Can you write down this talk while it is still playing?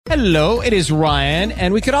Hello, it is Ryan,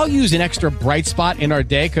 and we could all use an extra bright spot in our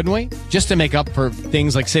day, couldn't we? Just to make up for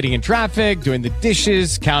things like sitting in traffic, doing the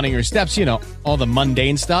dishes, counting your steps, all the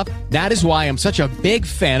mundane stuff. That is why I'm such a big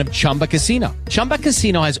fan of Chumba Casino. Chumba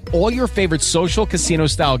Casino has all your favorite social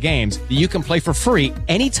casino-style games that you can play for free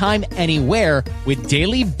anytime, anywhere with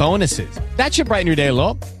daily bonuses. That should brighten your day a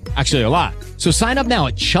little. Actually, a lot. So sign up now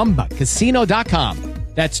at ChumbaCasino.com.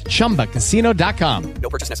 That's ChumbaCasino.com. No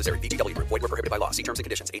purchase necessary. VGW Group. Void where prohibited by law. See terms and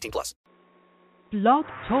conditions. 18+. Blog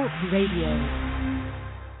Talk Radio.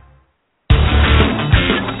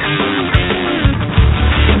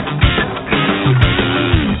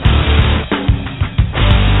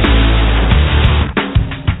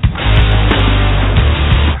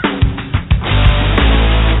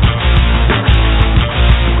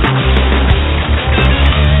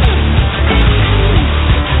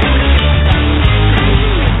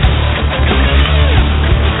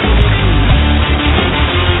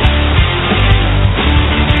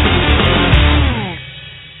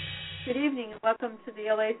 Welcome to the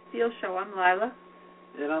LA Steel Show. I'm Lila.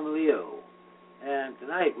 And I'm Leo. And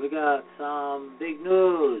tonight we got some big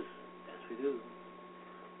news. Yes, we do.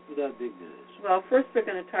 We got big news. Well, first we're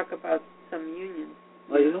going to talk about some unions.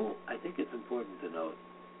 Well, I think it's important to note,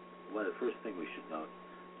 the first thing we should note,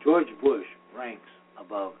 George Bush ranks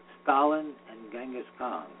above Stalin and Genghis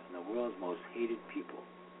Khan in the world's most hated people.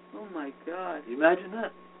 Oh, my God. Can you imagine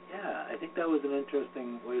that? Yeah, I think that was an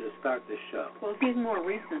interesting way to start this show. Well, he's more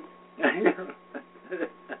recent.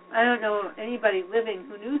 I don't know anybody living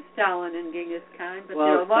who knew Stalin and Genghis Khan, but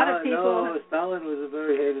there are a lot of people. No, Stalin was a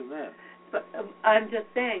very hated man. But I'm just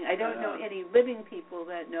saying, I don't know any living people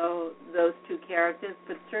that know those two characters,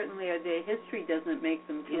 but certainly their history doesn't make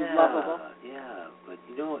them too lovable. Yeah, but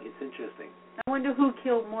it's interesting. I wonder who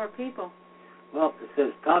killed more people. Well, it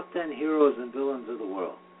says top 10 heroes and villains of the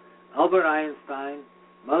world. Albert Einstein,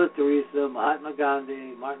 Mother Teresa, Mahatma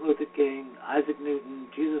Gandhi, Martin Luther King, Isaac Newton,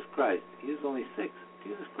 Jesus Christ. He was only 6.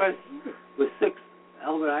 Jesus Christ was 6.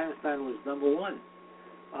 Albert Einstein was number 1.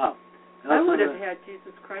 Wow. I would have had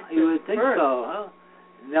Jesus Christ You would think first. so, huh?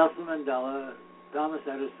 Nelson Mandela, Thomas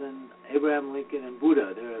Edison, Abraham Lincoln, and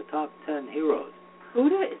Buddha. They're the top 10 heroes.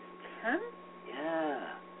 Buddha is 10? Yeah.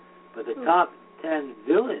 But the top 10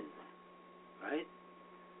 villains, right?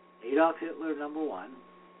 Adolf Hitler, number 1.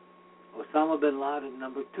 Osama bin Laden,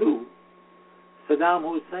 number 2. Saddam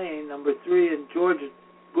Hussein, number 3. And George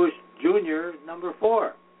Bush Jr., number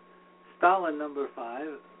 4. Stalin, number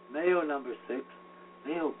 5. Mao, number 6.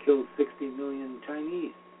 Mao killed 60 million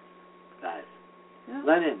Chinese guys. Yeah.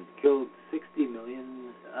 Lenin killed 60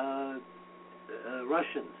 million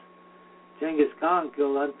Russians. Genghis Khan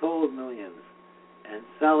killed untold millions. And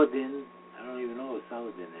Saladin, I don't even know what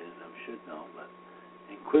Saladin is, I should know, but.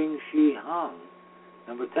 And Qin Shi Huang,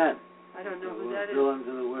 number 10. I don't know who that is. Villains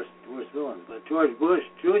are the worst villains. But George Bush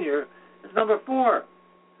Jr. is number 4.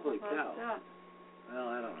 Holy cow. Well,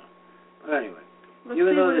 I don't know. But anyway,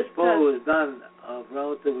 even though this poll was done of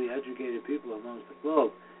relatively educated people amongst the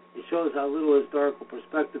globe, it shows how little historical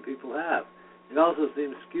perspective people have. It also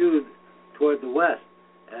seems skewed toward the West,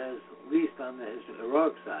 as least on the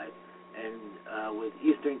heroic side. And with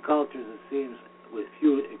Eastern cultures, it seems, with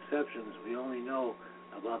few exceptions, we only know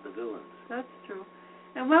about the villains. That's true.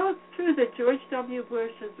 And while it's true that George W.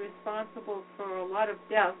 Bush is responsible for a lot of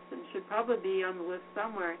deaths and should probably be on the list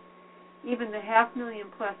somewhere, even the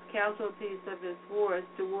 500,000-plus casualties of his wars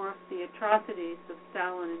dwarf the atrocities of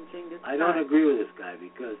Stalin and Genghis Khan. I don't agree with this guy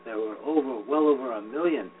because there were well over 1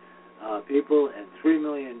 million people and 3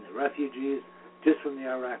 million refugees just from the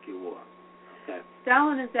Iraqi war. Okay.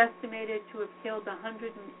 Stalin is estimated to have killed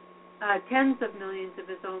tens of millions of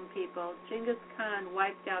his own people. Genghis Khan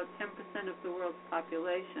wiped out 10% of the world's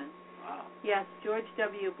population. Wow. Yes, George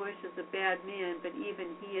W. Bush is a bad man, but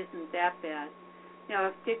even he isn't that bad. Now,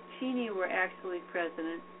 if Dick Cheney were actually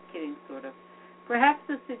president, kidding sort of, perhaps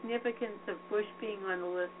the significance of Bush being on the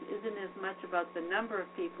list isn't as much about the number of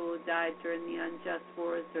people who died during the unjust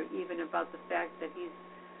wars or even about the fact that he's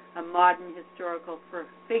a modern historical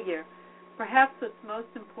figure. Perhaps what's most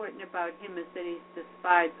important about him is that he's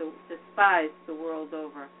despised the world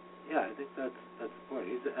over. Yeah, I think that's the point.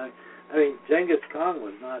 I mean, Genghis Khan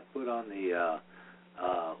was not put on the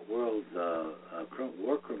world's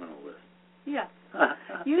war criminal list. Yes.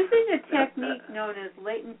 Using a technique known as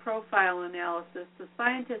latent profile analysis, the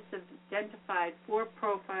scientists have identified 4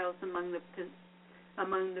 profiles among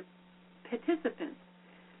the participants.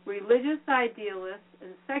 Religious idealists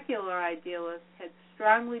and secular idealists had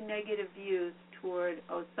strongly negative views toward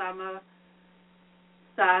Osama,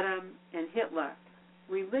 Saddam, and Hitler.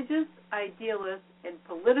 Religious idealists and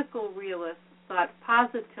political realists thought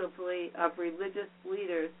positively of religious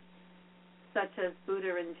leaders such as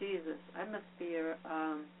Buddha and Jesus. I must be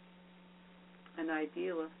an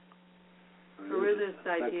idealist. Religious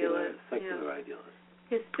idealist. Secular idealist.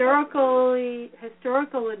 Historical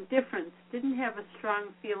indifference didn't have a strong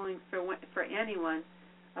feeling for anyone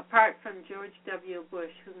apart from George W.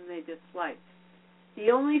 Bush, whom they disliked.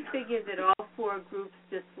 The only figure that all four groups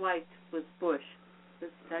disliked was Bush.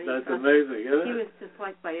 That's amazing, isn't it? He was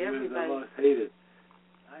disliked by everybody. He was the most hated.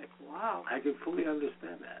 Wow. I can fully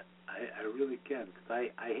understand that. I really can, because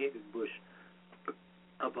I hated Bush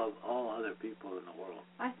above all other people in the world.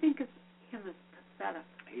 I think of him as pathetic.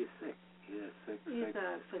 He's sick. He's a sick,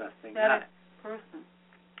 disgusting pathetic guy. person.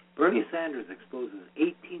 Bernie Sanders exposes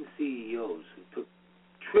 18 CEOs who took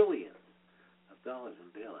trillions of dollars in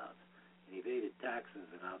bailouts and evaded taxes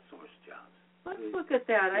and outsourced jobs. Let's look at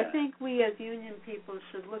that. Yeah. I think we as union people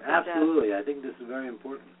should look at that. Absolutely. I think this is very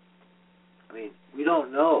important. I mean, we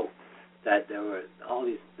don't know that there were all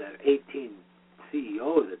these 18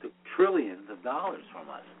 CEOs that took trillions of dollars from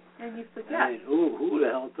us. And you forget. I mean, who the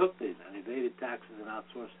hell took these and evaded taxes and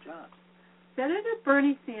outsourced jobs? Senator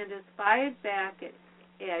Bernie Sanders fired back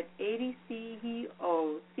at 80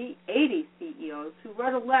 CEOs who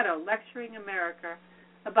wrote a letter lecturing America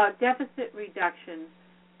about deficit reduction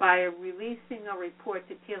by releasing a report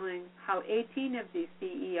detailing how 18 of these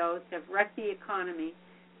CEOs have wrecked the economy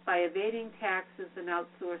by evading taxes and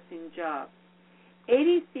outsourcing jobs.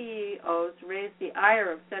 80 CEOs raised the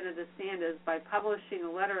ire of Senator Sanders by publishing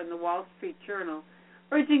a letter in the Wall Street Journal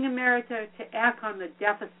urging America to act on the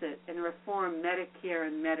deficit and reform Medicare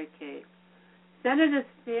and Medicaid. Senator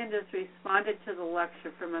Sanders responded to the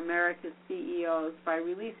lecture from America's CEOs by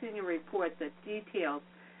releasing a report that detailed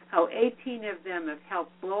how 18 of them have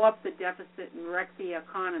helped blow up the deficit and wreck the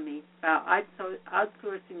economy by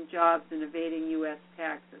outsourcing jobs and evading U.S.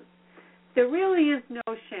 taxes. There really is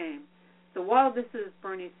no shame. This is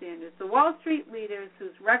Bernie Sanders. The Wall Street leaders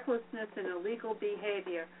whose recklessness and illegal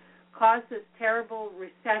behavior caused this terrible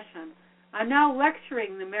recession are now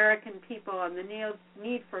lecturing the American people on the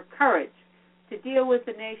need for courage to deal with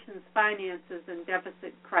the nation's finances and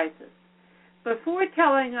deficit crisis. Before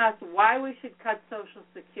telling us why we should cut Social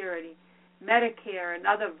Security, Medicare, and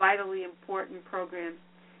other vitally important programs,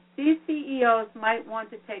 these CEOs might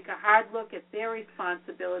want to take a hard look at their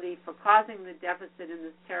responsibility for causing the deficit in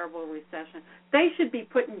this terrible recession. They should be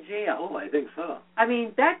put in jail. Oh, I think so. I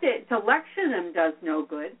mean, to lecture them does no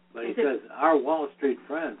good. But he says our Wall Street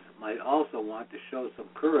friends might also want to show some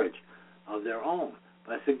courage of their own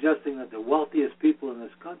by suggesting that the wealthiest people in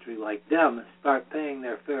this country, like them, start paying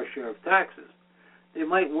their fair share of taxes. They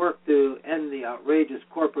might work to end the outrageous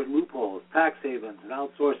corporate loopholes, tax havens, and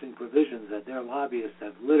outsourcing provisions that their lobbyists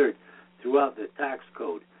have littered throughout the tax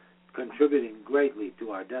code, contributing greatly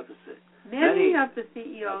to our deficit. Many of the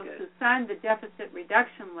CEOs who signed the deficit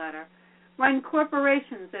reduction letter run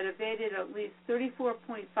corporations that evaded at least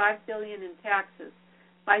 $34.5 billion in taxes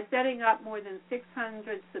by setting up more than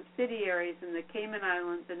 600 subsidiaries in the Cayman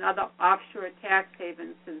Islands and other offshore tax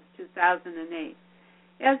havens since 2008.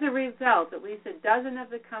 As a result, at least a dozen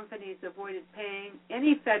of the companies avoided paying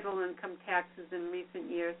any federal income taxes in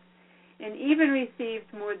recent years and even received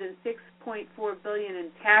more than $6.4 billion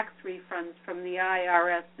in tax refunds from the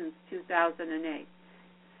IRS since 2008.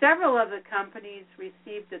 Several of the companies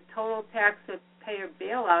received a total taxpayer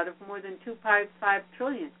bailout of more than $2.5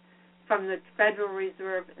 trillion from the Federal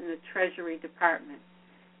Reserve and the Treasury Department.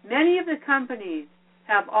 Many of the companies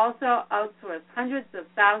have also outsourced hundreds of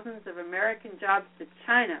thousands of American jobs to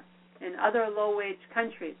China and other low-wage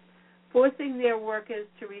countries, forcing their workers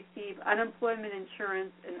to receive unemployment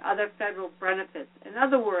insurance and other federal benefits. In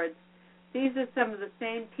other words, these are some of the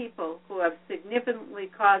same people who have significantly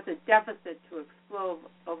caused a deficit to explode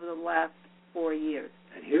over the last 4 years.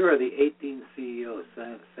 And here are the 18 CEOs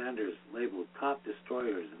Sanders labeled top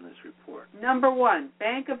destroyers in this report. Number 1,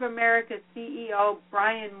 Bank of America CEO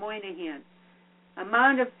Brian Moynihan.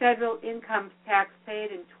 Amount of federal income tax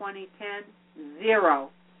paid in 2010, 0.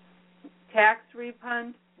 Tax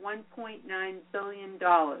refund, $1.9 billion.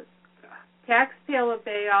 Taxpayer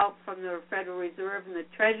bailout from the Federal Reserve and the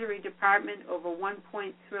Treasury Department over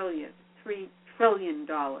 $1.3 trillion.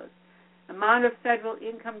 Amount of federal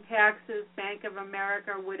income taxes Bank of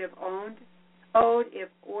America would have owed if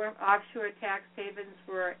offshore tax havens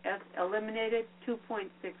were eliminated, $2.6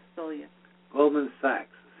 billion. Goldman Sachs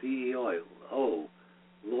CEO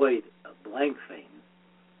Lloyd Blankfein.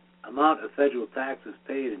 Amount of federal taxes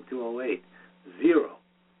paid in 2008, 0.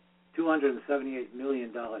 $278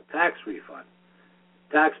 million tax refund.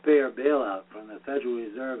 Taxpayer bailout from the Federal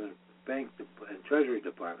Reserve and Bank and Treasury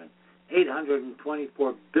Department,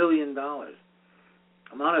 $824 billion.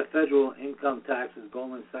 Amount of federal income taxes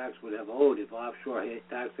Goldman Sachs would have owed if offshore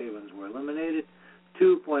tax havens were eliminated,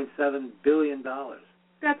 $2.7 billion.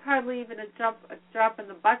 That's hardly even a drop in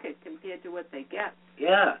the bucket compared to what they get.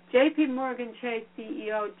 Yeah. J.P. Morgan Chase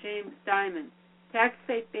CEO James Dimon, tax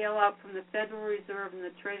rate bailout from the Federal Reserve and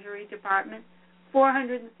the Treasury Department,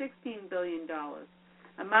 $416 billion.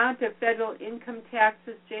 Amount of federal income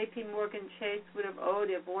taxes J.P. Morgan Chase would have owed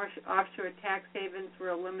if offshore tax havens were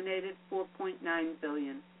eliminated, $4.9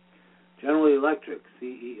 billion. General Electric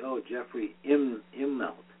CEO Jeffrey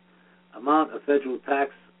Immelt, amount of federal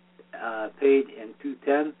tax paid in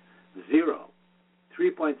 2010, zero.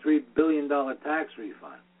 $3.3 billion tax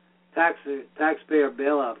refund. Taxpayer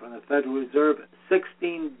bailout from the Federal Reserve,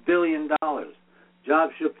 $16 billion.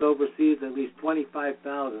 Jobs shipped overseas, at least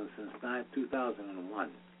 25,000 since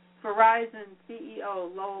 2001. Verizon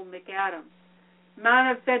CEO Lowell McAdams.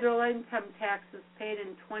 Amount of federal income taxes paid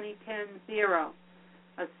in 2010, zero.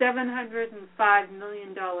 A $705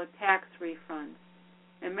 million tax refund.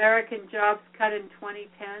 American jobs cut in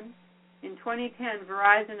 2010. In 2010,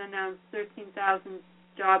 Verizon announced 13,000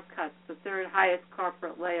 job cuts, the third highest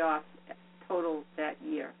corporate layoffs total that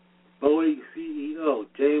year. Boeing CEO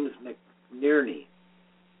James McNerney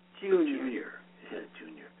Jr.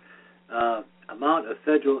 Amount of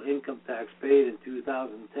federal income tax paid in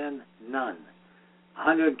 2010, none.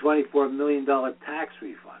 $124 million tax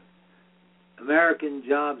refund. American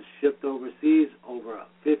jobs shipped overseas, over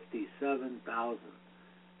 57,000.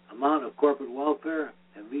 Amount of corporate welfare,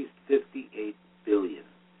 at least $58 billion.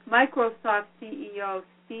 Microsoft CEO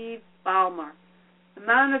Steve Ballmer.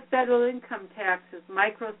 Amount of federal income taxes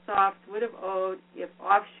Microsoft would have owed if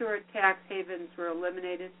offshore tax havens were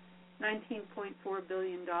eliminated, $19.4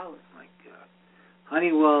 billion. My God.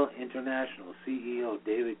 Honeywell International CEO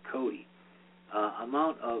David Cody.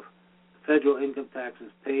 Amount of federal income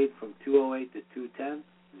taxes paid from 2008 to 2010,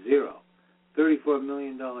 zero. $34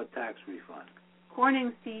 million tax refund.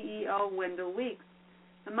 Corning CEO Wendell Weeks.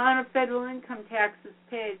 Amount of federal income taxes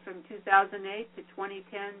paid from 2008 to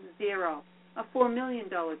 2010, zero. A $4 million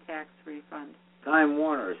tax refund. Time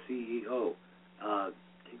Warner CEO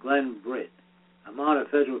Glenn Britt. Amount of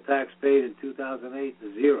federal tax paid in 2008,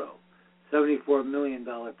 zero. $74 million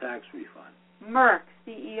tax refund. Merck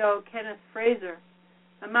CEO Kenneth Frazier.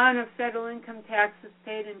 Amount of federal income taxes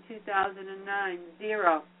paid in 2009,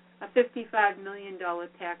 zero. A $55 million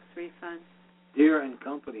tax refund. Deere &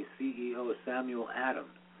 Company CEO Samuel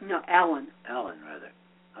Allen.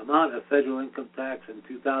 Amount of federal income tax in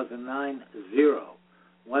 2009, zero.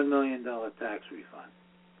 $1 million tax refund.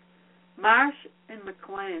 Marsh &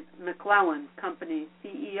 McLennan Company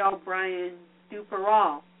CEO Brian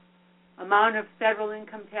Duperall. Amount of federal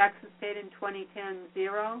income taxes paid in 2010,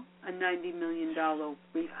 zero. A $90 million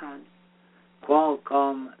refund.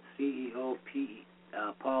 Qualcomm CEO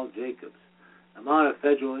Paul Jacobs. Amount of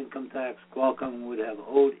federal income tax Qualcomm would have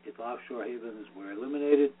owed if offshore havens were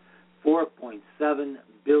eliminated, $4.7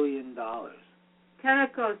 billion.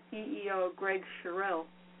 Tenneco CEO Greg Sherrill.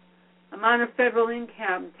 Amount of federal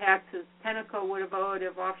income taxes Tenneco would have owed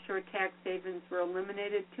if offshore tax havens were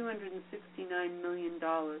eliminated, $269 million.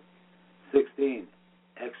 16.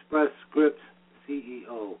 Express Scripts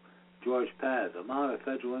CEO George Paz. Amount of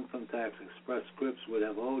federal income tax Express Scripts would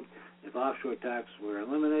have owed if offshore tax were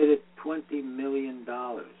eliminated, $20 million.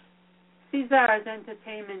 Caesars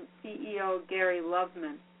Entertainment CEO Gary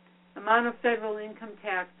Loveman. Amount of federal income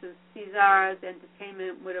taxes Caesars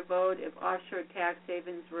Entertainment would have owed if offshore tax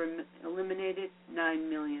havens were eliminated, $9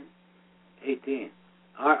 million. 18.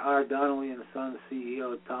 R.R. Donnelley & Sons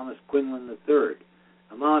CEO Thomas Quinlan III.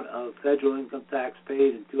 Amount of federal income tax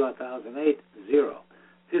paid in 2008, zero.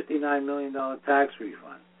 $59 million tax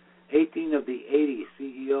refund. 18 of the 80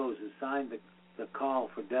 CEOs who signed the call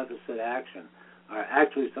for deficit action are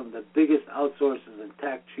actually some of the biggest outsourcers and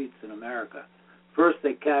tax cheats in America. First,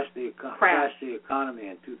 they crashed the economy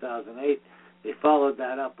in 2008. They followed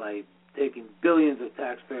that up by taking billions of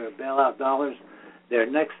taxpayer bailout dollars. Their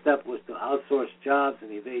next step was to outsource jobs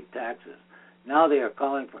and evade taxes. Now they are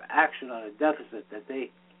calling for action on a deficit that they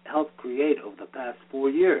helped create over the past 4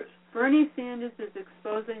 years. Bernie Sanders is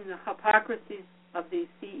exposing the hypocrisies of these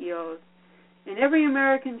CEOs. And every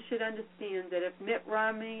American should understand that if Mitt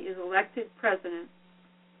Romney is elected president,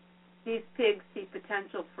 these pigs see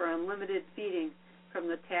potential for unlimited feeding from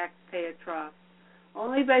the taxpayer trough.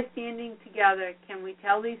 Only by standing together can we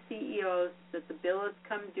tell these CEOs that the bill has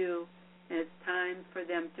come due and it's time for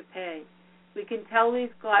them to pay. We can tell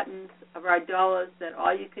these gluttons of our dollars that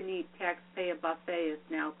all-you-can-eat taxpayer buffet is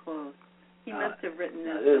now closed. He must have written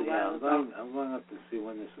this a while ago. I'm going up to see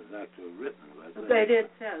when this was actually written. But it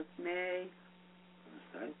says May.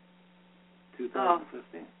 Okay.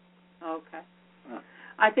 2015. Oh. Okay. Huh.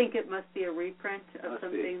 I think it must be a reprint of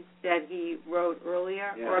something that he wrote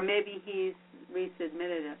earlier, yeah. or maybe he's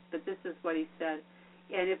resubmitted it. But this is what he said.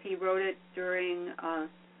 And if he wrote it during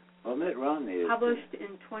well, Mitt Romney is published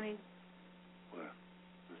in 20. Where?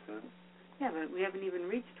 What's that? Yeah, but we haven't even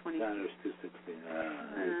reached 20. Sanders 216.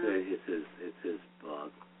 It's his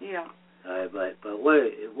blog. Yeah. But what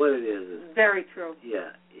it is very true.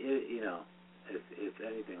 Yeah, if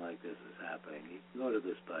anything like this is happening, you can go to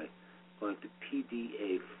this by going to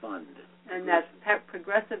PDA Fund. And that's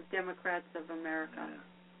Progressive Democrats of America. Yeah,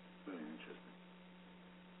 very interesting.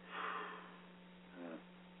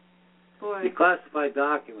 Boy. Declassified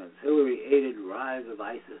documents. Hillary aided rise of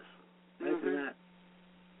ISIS. Imagine that.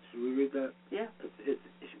 Should we read that? Yeah. It's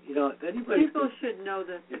if anybody... People should know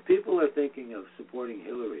this. If people are thinking of supporting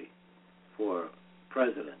Hillary for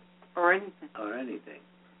president... Or anything,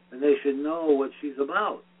 then they should know what she's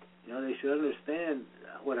about. They should understand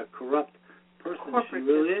what a corrupt person she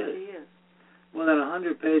really is. More than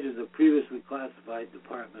 100 pages of previously classified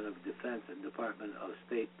Department of Defense and Department of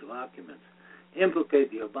State documents implicate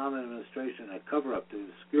the Obama administration in a cover-up to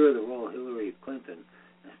obscure the role Hillary Clinton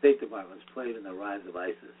and State Departments played in the rise of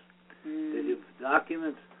ISIS. The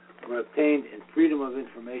documents were obtained in Freedom of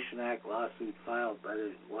Information Act lawsuit filed by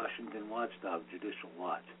the Washington watchdog Judicial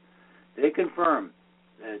Watch. They confirm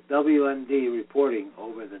that WND reporting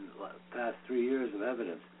over the past 3 years of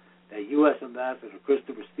evidence that U.S. Ambassador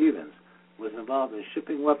Christopher Stevens was involved in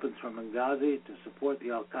shipping weapons from Benghazi to support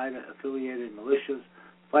the al-Qaeda-affiliated militias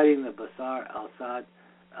fighting the Bashar al-Assad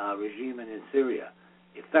regime in Syria,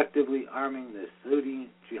 effectively arming the Sunni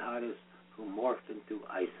jihadists who morphed into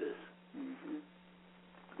ISIS. Mm-hmm.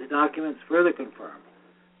 The documents further confirm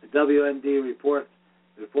the WND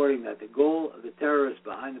reporting that the goal of the terrorists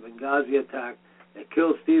behind the Benghazi attack that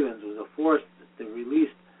killed Stevens was to force the release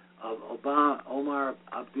of Omar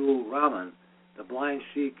Abdul Rahman, the blind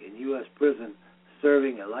sheik in U.S. prison,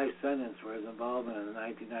 serving a life sentence for his involvement in the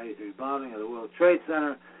 1993 bombing of the World Trade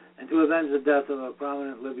Center, and to avenge the death of a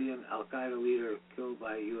prominent Libyan al-Qaeda leader killed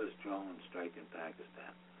by a U.S. drone strike in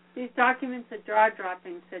Pakistan. These documents are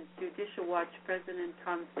jaw-dropping, said Judicial Watch President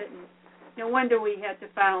Tom Fitton. No wonder we had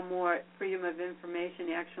to file more Freedom of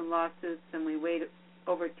Information Action lawsuits, and we waited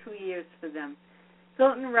over 2 years for them.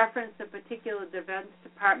 Filton referenced a particular Defense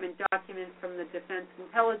Department document from the Defense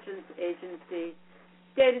Intelligence Agency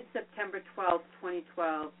dated September 12,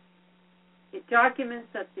 2012. It documents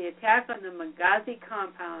that the attack on the Benghazi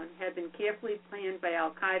compound had been carefully planned by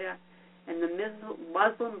al-Qaeda and the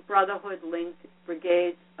Muslim Brotherhood-linked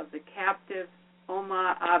brigades of the captive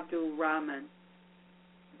Omar Abdul Rahman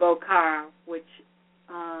Bokhar, which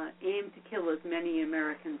aimed to kill as many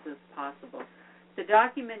Americans as possible. The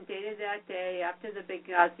document dated that day after the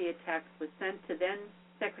Benghazi attacks was sent to then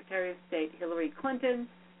Secretary of State Hillary Clinton,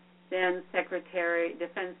 then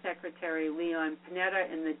Defense Secretary Leon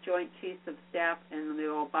Panetta, and the Joint Chiefs of Staff and the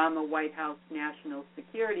Obama White House National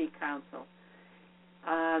Security Council.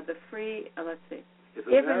 Let's see. If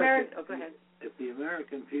the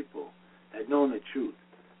American people had known the truth,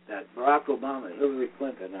 that Barack Obama, Hillary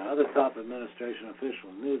Clinton, and other top administration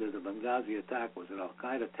officials knew that the Benghazi attack was an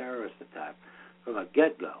al-Qaeda terrorist attack from a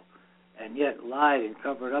get-go, and yet lied and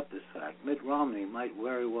covered up this fact, Mitt Romney might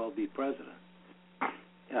very well be president.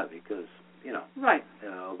 Yeah, because, right.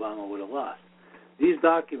 Obama would have lost. These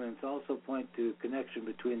documents also point to a connection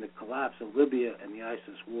between the collapse of Libya and the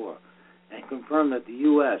ISIS war, and confirm that the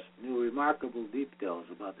U.S. knew remarkable details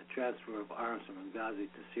about the transfer of arms from Benghazi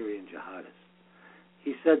to Syrian jihadists.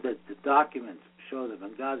 He said that the documents show the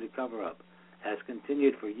Benghazi cover-up has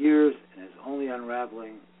continued for years and is only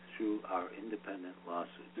unraveling through our independent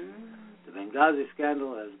lawsuits. The Benghazi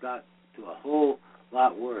scandal has got to a whole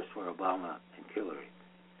lot worse for Obama and Hillary.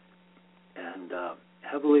 And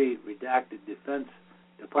heavily redacted Defense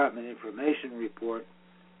Department information report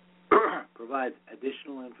provides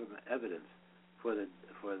additional evidence for the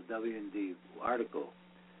WND article,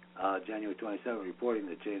 January 27, reporting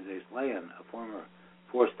that James A. Slayan, a former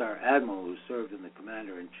four-star admiral who served in the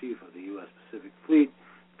commander-in-chief of the U.S. Pacific Fleet,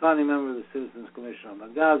 founding member of the Citizens Commission on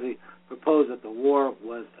Benghazi, proposed that the war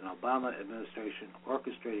was an Obama administration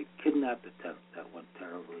orchestrated kidnap attempt that went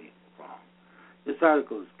terribly wrong. This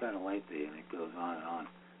article is kind of lengthy and it goes on and on,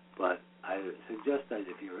 but I suggest that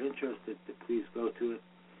if you're interested, to please go to it.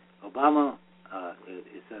 Obama,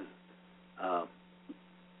 it says,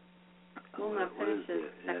 will not finish his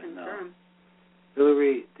second term.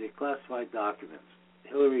 Hillary, declassified documents.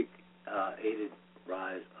 Hillary aided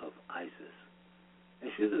rise of ISIS.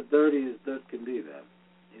 And she's as dirty as dirt can be, man.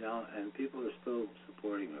 And people are still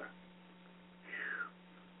supporting her.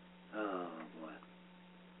 Oh, boy.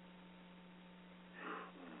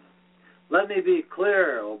 Let me be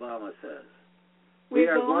clear, Obama says. We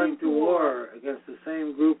are going to war against the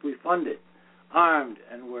same group we funded, armed,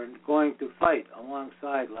 and we're going to fight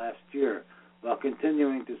alongside last year while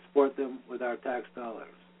continuing to support them with our tax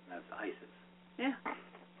dollars. That's ISIS. Yeah.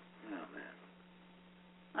 Oh, man.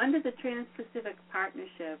 Under the Trans-Pacific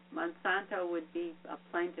Partnership, Monsanto would be a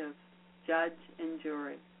plaintiff, judge, and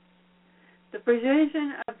jury. The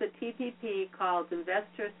provision of the TPP called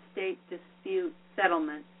Investor-State Dispute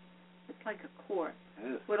Settlement, it's like a court,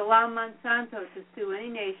 would allow Monsanto to sue any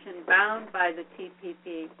nation bound by the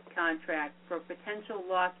TPP contract for potential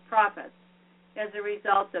lost profits as a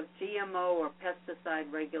result of GMO or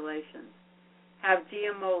pesticide regulations. Have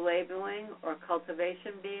GMO labeling or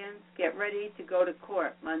cultivation bans? Get ready to go to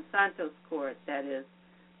court, Monsanto's court, that is.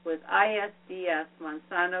 With ISDS,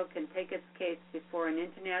 Monsanto can take its case before an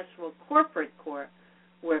international corporate court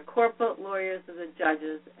where corporate lawyers are the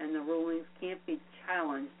judges and the rulings can't be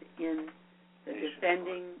challenged in the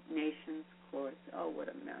defending nation's courts. Oh, what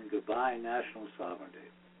a mess. And goodbye, national sovereignty.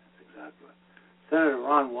 That's exactly right. Senator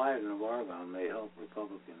Ron Wyden of Oregon may help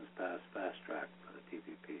Republicans pass fast track for the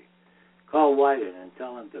TPP. Call Wyden and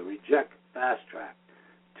tell him to reject fast track.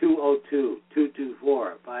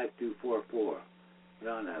 202-224-5244. Get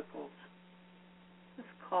on that, folks. Just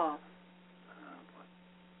call.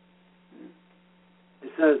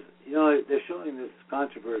 It says, they're showing this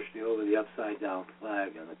controversy over the upside-down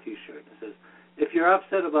flag on the T-shirt. It says, if you're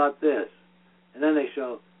upset about this, and then they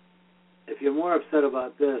show, if you're more upset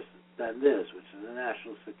about this than this, which is the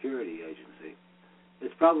National Security Agency,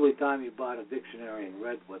 it's probably time you bought a dictionary and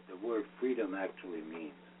read what the word freedom actually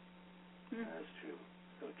means. That's true.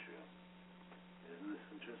 So true. Isn't this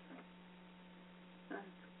interesting?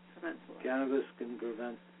 Cannabis can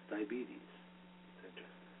prevent diabetes. It's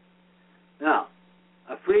interesting. Now,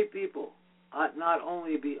 a free people ought not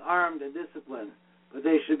only be armed and disciplined, but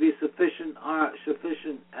they should be sufficient arms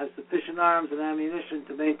and ammunition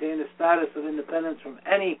to maintain a status of independence from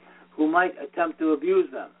any who might attempt to abuse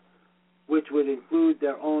them, which would include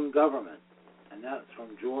their own government. And that's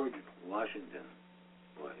from George Washington.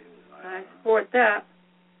 Boy, he was I support that.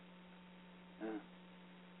 Yeah.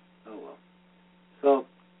 Oh, well. So,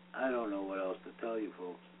 I don't know what else to tell you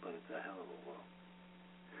folks, but it's a hell of a world.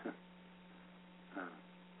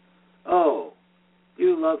 Oh,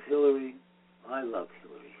 you love Hillary? I love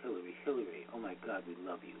Hillary. Hillary. Oh, my God, we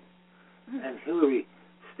love you. And Hillary,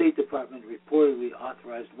 State Department reportedly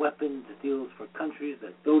authorized weapons deals for countries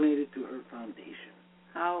that donated to her foundation.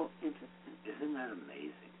 How interesting. Isn't that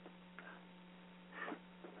amazing?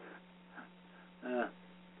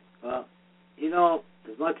 Well,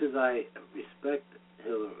 as much as I respect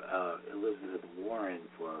Elizabeth Warren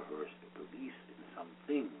for her beliefs in some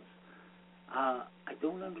things, I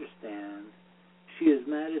don't understand. She is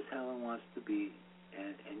mad as hell and wants to be,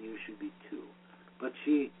 and you should be too. But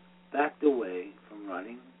she backed away from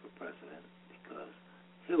running for president because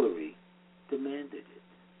Hillary demanded it.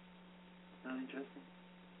 Not interesting?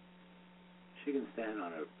 She can stand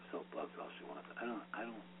on her soapbox all she wants. I don't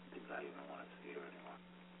think I even want to see her anymore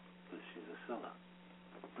because she's a sellout.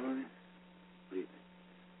 What do you think?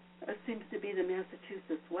 That seems to be the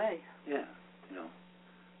Massachusetts way. Yeah,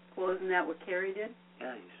 Well, isn't that what Kerry did?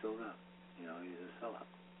 Yeah, he sold out. He's a sellout,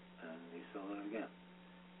 and he sold it again,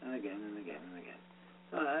 and again, and again, and again.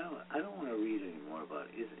 So I don't want to read any more about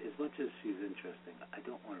it. As much as she's interesting, I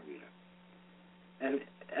don't want to read her. And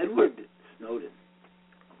Edward Snowden,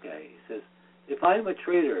 he says, if I am a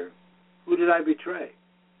traitor, who did I betray?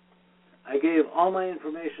 I gave all my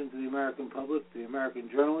information to the American public, the American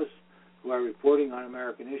journalists who are reporting on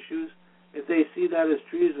American issues. If they see that as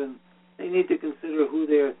treason, they need to consider who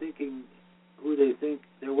they think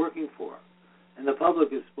they're working for. And the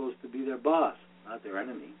public is supposed to be their boss, not their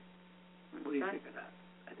enemy. What do you think of that?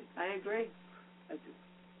 I agree. I do.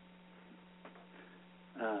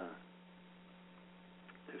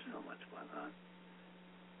 There's so much going on.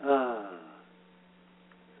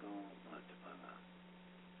 So much going on.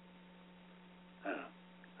 I don't know.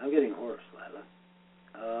 I'm getting hoarse, Lila.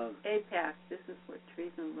 APAC, this is what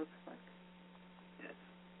treason looks like. Yes.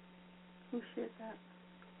 Who shared that?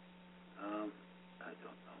 I don't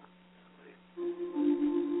know.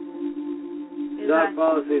 It's our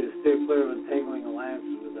policy to steer clear of entangling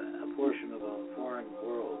alliances with a portion of a foreign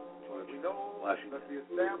world, George Washington. That the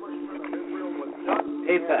establishment of Israel was just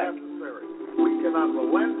APAC. necessary. We cannot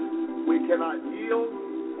relent. We cannot yield.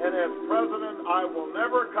 And as president, I will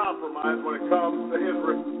never compromise when it comes to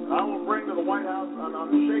Israel. And I will bring to the White House an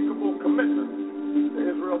unshakable commitment to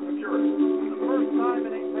Israel's security. For the first time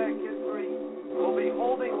in APAC history, we'll be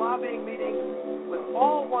holding lobbying meetings with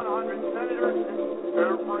all 100 senators and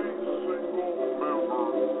every single member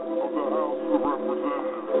of the House of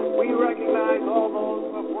Representatives. We recognize all those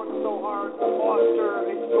who have worked so hard to foster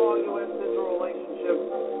a strong U.S.-Israel relationship.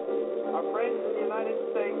 Our friends in the United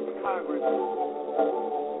States Congress.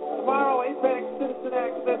 Tomorrow, APEC Citizen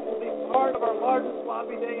Access will be part of our largest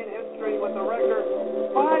lobby day in history with a record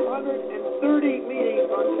 530 meetings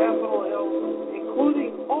on Capitol Hill,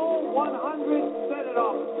 including all 100 Senate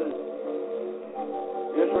offices.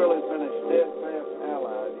 Israel has been a steadfast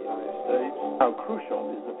ally of the United States. How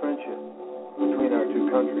crucial is the friendship between our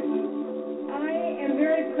two countries? I am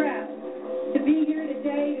very proud to be here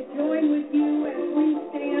today to join with you as we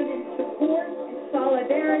stand in support and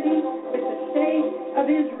solidarity with the state of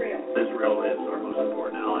Israel. Israel is our most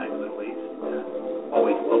important ally in the Middle East, and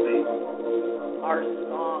always will be. Our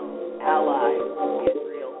strong ally,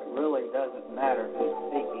 Israel. It really doesn't matter who's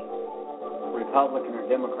speaking, Republican or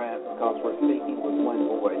Democrat, because we're speaking with one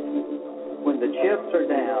voice. When the chips are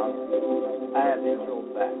down, I have Israel's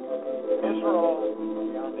back. Israel,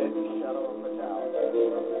 beyond any shadow of a doubt,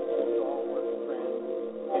 is always a friend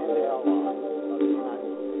and ally of the United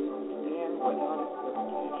States. Stand without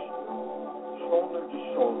equivocation, shoulder to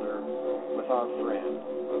shoulder with our friend,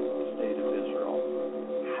 the state of Israel.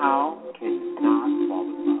 How can you not fall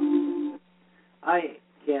in love? I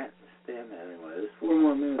can't stand that anymore. There's 4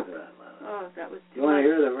 more minutes of that. Oh, that was too You want to much.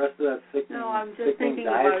 hear the rest of that sickening, No, I'm just thinking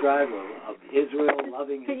diatribe of Israel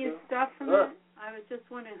loving Can you Israel? stop from that? I was just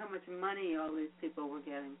wondering how much money all these people were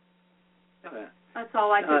getting. Okay. That's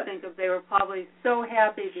all I could think of. They were probably so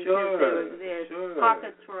happy because their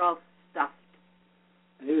pockets were all stuffed.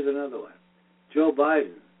 And here's another one. Joe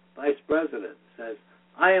Biden, Vice President, says,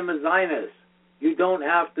 I am a Zionist. You don't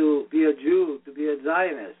have to be a Jew to be a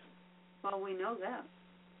Zionist. Well, we know that.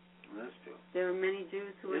 Well, that's true. There are many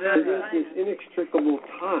Jews who are There's not this Zionists. inextricable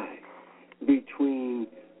tie between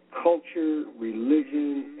culture,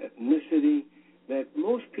 religion, ethnicity that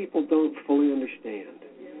most people don't fully understand.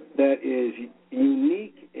 That is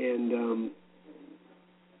unique and,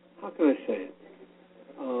 how can I say it,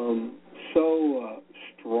 so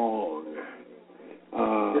strong.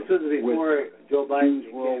 This was before Joe Biden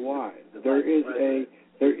Jews worldwide. I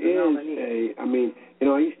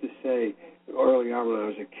used to say early on when I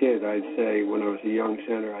was a kid, I'd say, when I was a young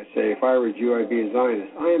senator, I'd say, if I were a Jew, I'd be a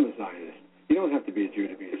Zionist. I am a Zionist. You don't have to be a Jew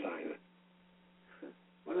to be a Zionist.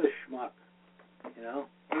 What a schmuck, you know?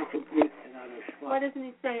 What a complete and utter schmuck. Why doesn't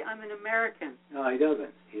he say, I'm an American? No, he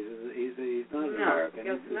doesn't. He's not an American.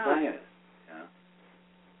 He's a Zionist. Yeah.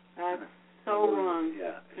 That's so wrong.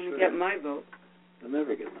 Yeah. Going to get my vote. They'll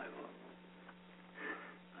never get my vote.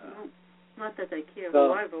 Not that they care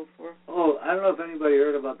who I vote for. Oh, I don't know if anybody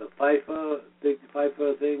heard about the big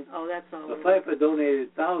FIFA thing. Oh, that's all. The FIFA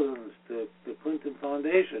donated thousands to the Clinton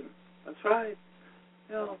Foundation. That's right.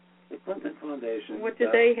 You know, the Clinton Foundation. What do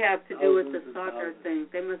they have to do with the soccer thing?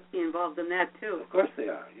 They must be involved in that too. Of course they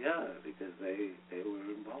are. Yeah, because they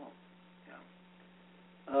were involved. Yeah.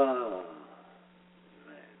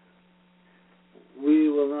 We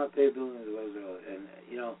will not pay billions of Israel, and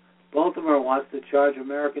you know. Baltimore wants to charge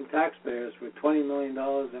American taxpayers for $20 million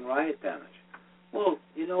in riot damage. Well,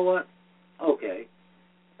 you know what? Okay.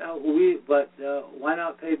 Why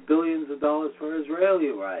not pay billions of dollars for Israeli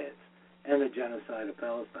riots and the genocide of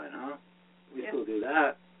Palestine, huh? We still do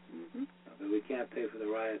that. Mm-hmm. But we can't pay for the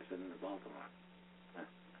riots in Baltimore.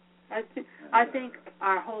 I think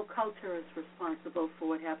our whole culture is responsible for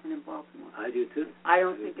what happened in Baltimore. I do too. I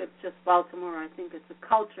don't think it's just Baltimore. I think it's a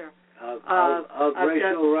culture of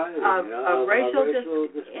racial rioting, of racial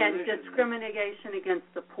and discrimination against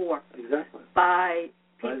the poor. Exactly. By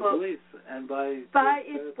people. By police and by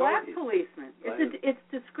it's black policemen. It's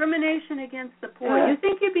discrimination against the poor. Yeah. You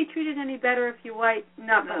think you'd be treated any better if you're white?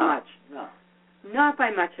 Not by much. No. Not by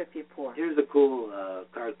much if you're poor. Here's a cool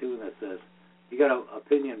cartoon that says, you got an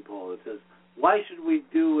opinion poll that says, what should we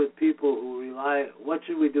do with people who rely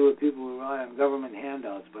on government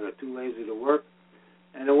handouts but are too lazy to work?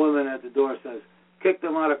 And the woman at the door says, kick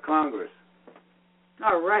them out of Congress.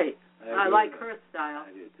 All right. I like her style.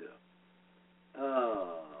 I do too.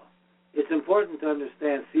 It's important to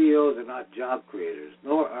understand CEOs are not job creators,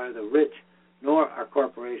 nor are the rich, nor are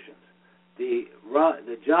corporations. The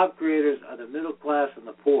job creators are the middle class and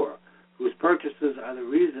the poor, whose purchases are the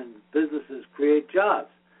reason businesses create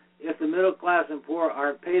jobs. If the middle class and poor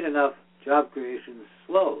aren't paid enough, job creation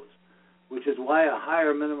slows, which is why a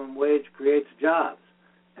higher minimum wage creates jobs.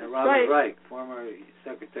 And Robert Reich, former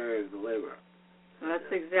Secretary of the Labor. That's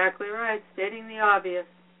exactly right, stating the obvious.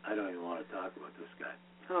 I don't even want to talk about this guy.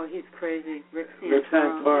 Oh, he's crazy. Rick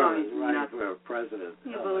Santorum is running nuts. for president.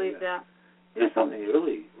 You believe that? Here's something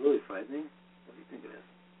really, really frightening. What do you think it is?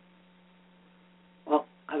 Well,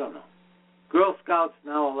 I don't know. Girl Scouts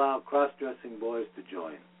now allow cross-dressing boys to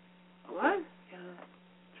join. Okay. What? Yeah,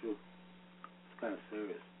 true. It's kind of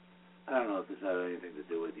serious. I don't know if this has anything to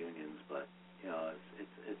do with unions, but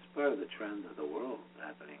it's part of the trend of the world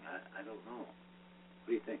happening. I don't know. What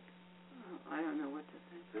do you think? I don't know what to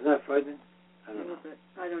think. Is that frightening? I don't know. Bit.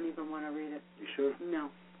 I don't even want to read it. You sure?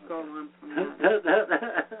 No. Okay. Go on from that.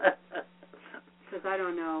 Because I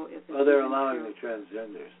don't know if it's they're allowing true. the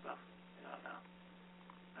transgender stuff now.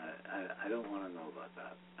 I don't want to know about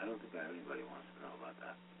that. I don't think anybody wants to know about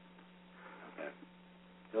that. Okay.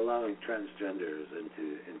 They're allowing transgenders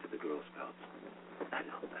into the Girl Scouts. I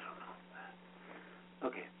don't know.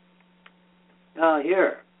 Okay.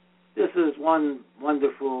 Here. This is one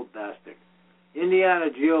wonderful bastard. Indiana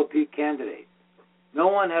GOP candidate. No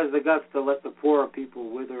one has the guts to let the poorer people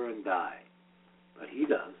wither and die. But he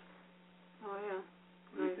does. Oh, yeah.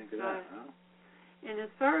 What do you think of that, huh? And as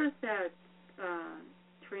far as that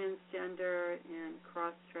transgender and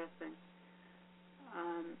cross-dressing,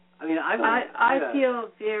 I feel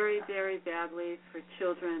very, very badly for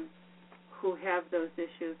children who have those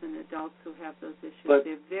issues and adults who have those issues.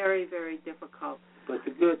 They're very, very difficult. But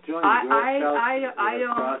to join the Girl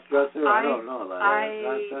Scouts cross-dresser, I don't know.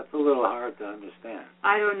 That's a little hard to understand.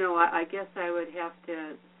 I don't know. I guess I would have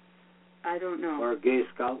to. I don't know. Or gay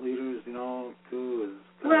scout leaders, too.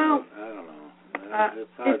 I don't know. It's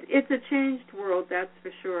hard. It's a changed world, that's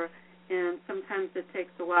for sure. And sometimes it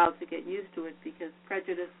takes a while to get used to it because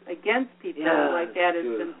prejudice against people like that has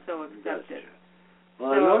been so accepted.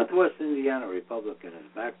 Well, a Northwest Indiana Republican has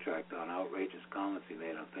backtracked on outrageous comments he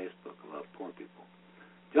made on Facebook about poor people.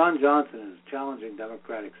 John Johnson is challenging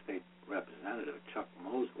Democratic State Representative Chuck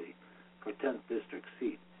Mosley for 10th District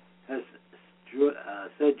seat, has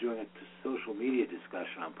said during a social media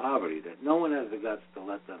discussion on poverty that no one has the guts to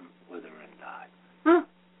let them wither and die. Huh.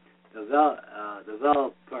 The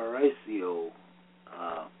Valparaiso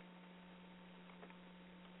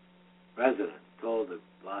resident told the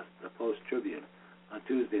Post-Tribune on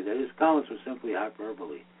Tuesday that his comments were simply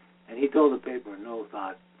hyperbole, and he told the paper no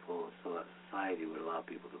thoughtful society would allow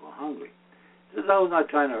people to go hungry. He says, I was not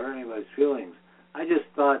trying to hurt anybody's feelings. I just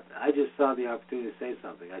saw the opportunity to say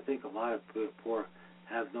something. I think a lot of poor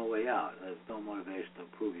have no way out. There's no motivation to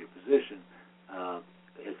improve your position.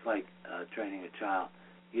 It's like training a child.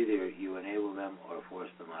 Either you enable them or force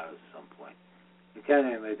them out at some point. The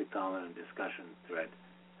candidate made the comment in discussion thread.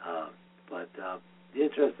 But the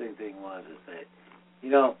interesting thing is that,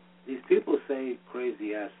 these people say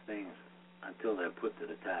crazy-ass things until they're put to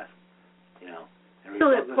the task, Until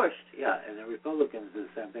they're pushed. Yeah, and the Republicans do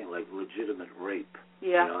the same thing, like legitimate rape.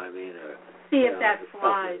 Yeah. You know what I mean? Or, see if that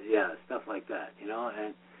flies. Stuff like that, and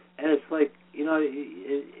it's like,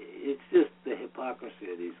 it's just the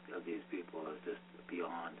hypocrisy of these people is just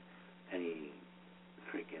beyond any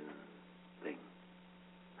freaking thing.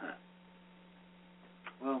 Huh.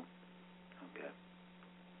 Well, okay.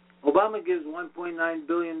 Obama gives $1.9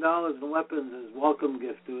 billion in weapons as welcome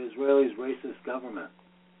gift to Israel's racist government.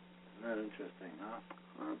 Isn't that interesting,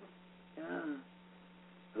 huh? Yeah.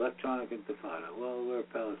 Electronic Intifada. Well, we're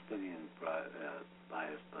Palestinian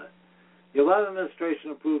biased, but the Obama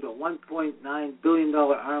administration approved a $1.9 billion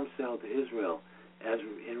arms sale to Israel as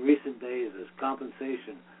in recent days as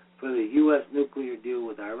compensation for the U.S. nuclear deal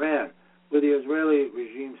with Iran, where the Israeli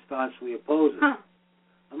regime staunchly opposes. Huh.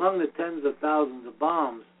 Among the tens of thousands of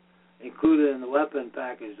bombs included in the weapon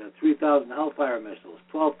package are 3,000 Hellfire missiles,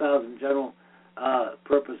 12,000 general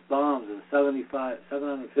purpose bombs, and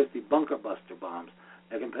 750 bunker buster bombs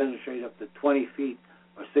that can penetrate up to 20 feet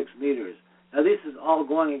or 6 meters. Now, this is all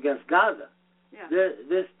going against Gaza. Yeah.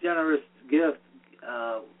 This generous gift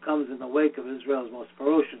comes in the wake of Israel's most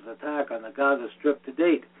ferocious attack on the Gaza Strip to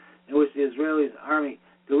date, in which the Israeli army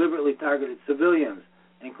deliberately targeted civilians,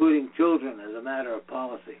 including children, as a matter of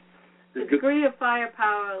policy. The degree of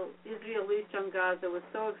firepower Israel unleashed on Gaza was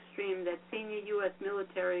so extreme that senior U.S.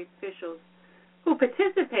 military officials who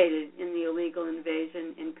participated in the illegal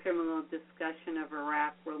invasion and criminal discussion of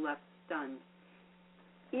Iraq were left stunned.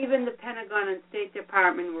 Even the Pentagon and State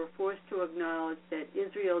Department were forced to acknowledge that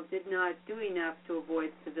Israel did not do enough to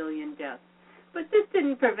avoid civilian deaths. But this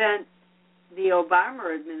didn't prevent the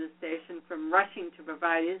Obama administration from rushing to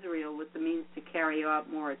provide Israel with the means to carry out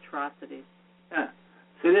more atrocities. Yeah.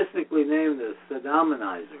 Sadistically named the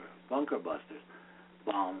Saddamanizer, bunker busters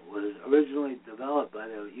bomb, was originally developed by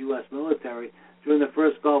the U.S. military during the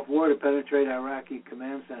first Gulf War to penetrate Iraqi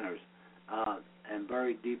command centers and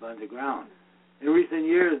buried deep underground. In recent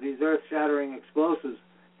years, these earth-shattering explosives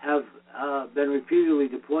have been repeatedly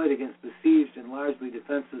deployed against besieged and largely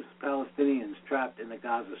defenseless Palestinians trapped in the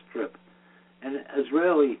Gaza Strip. And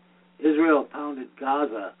Israel pounded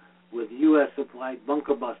Gaza with U.S.-supplied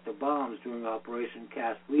bunker-buster bombs during Operation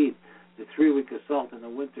Cast Lead, the 3-week assault in the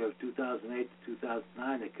winter of 2008 to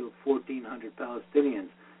 2009 that killed 1,400 Palestinians,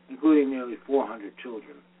 including nearly 400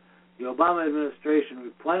 children. The Obama administration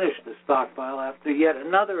replenished the stockpile after yet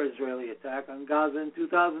another Israeli attack on Gaza in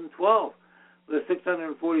 2012 with a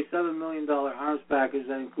 $647 million arms package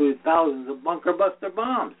that included thousands of bunker-buster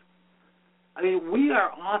bombs. I mean, we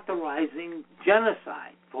are authorizing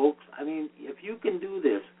genocide, folks. I mean, if you can do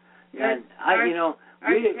this, and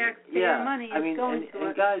money is going to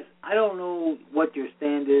and guys, I don't know what your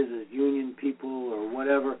stand is as union people or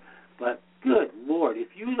whatever, but good Lord, if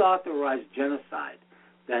you authorize genocide,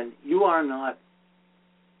 then you are not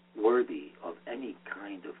worthy of any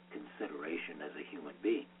kind of consideration as a human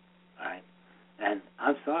being, all right? And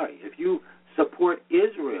I'm sorry, if you support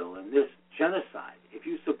Israel in this genocide, if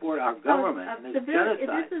you support our government in this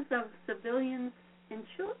genocide... This is of civilians and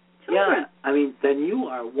children. Yeah, I mean, then you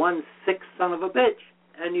are one sick son of a bitch,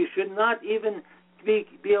 and you should not even be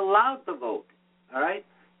allowed to vote, all right?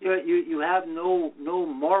 You have no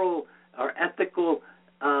moral or ethical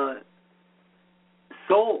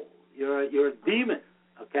soul. You're a demon,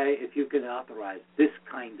 okay, if you can authorize this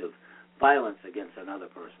kind of violence against another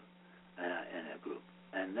person in a group.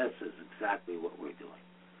 And this is exactly what we're doing.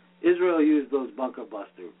 Israel used those bunker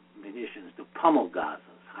buster munitions to pummel Gaza's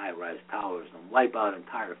high-rise towers and wipe out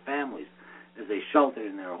entire families as they sheltered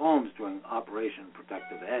in their homes during Operation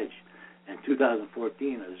Protective Edge. In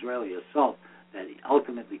 2014, an Israeli assault that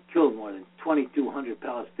ultimately killed more than 2,200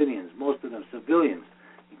 Palestinians, most of them civilians,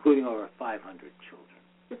 including over 500 children.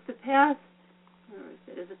 If the past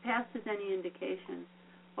is any indication,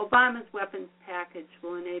 Obama's weapons package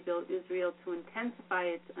will enable Israel to intensify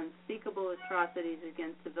its unspeakable atrocities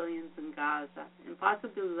against civilians in Gaza and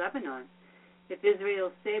possibly Lebanon, if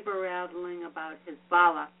Israel's saber-rattling about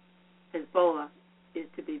Hezbollah is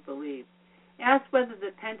to be believed. Asked whether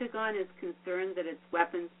the Pentagon is concerned that its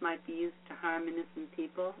weapons might be used to harm innocent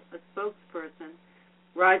people, a spokesperson,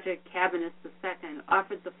 Roger Cabanis II,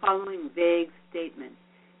 offered the following vague statement.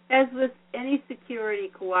 As with any security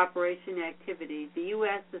cooperation activity, the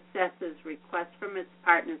U.S. assesses requests from its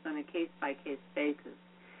partners on a case-by-case basis,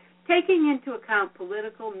 taking into account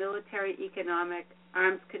political, military, economic,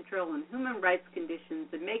 arms control, and human rights conditions,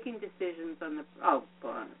 and making decisions on the... Oh,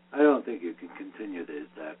 boy. I don't think you can continue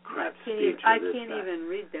that crap speech. I can't even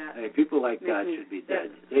read that. Hey, people like that should be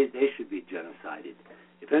dead. They should be genocided.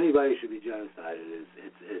 If anybody should be genocided,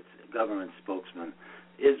 it's government spokesman,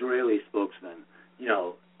 Israeli spokesman,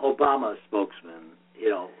 Obama spokesman,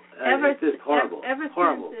 it's just horrible. Ever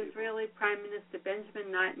horrible since Israeli Prime Minister Benjamin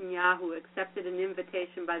Netanyahu accepted an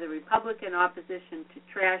invitation by the Republican opposition to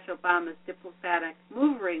trash Obama's diplomatic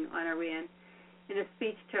maneuvering on Iran in a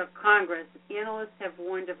speech to Congress, analysts have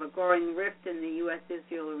warned of a growing rift in the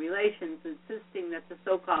U.S.-Israel relations, insisting that the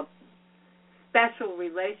so-called special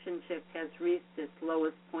relationship has reached its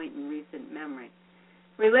lowest point in recent memory.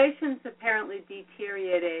 Relations apparently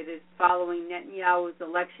deteriorated following Netanyahu's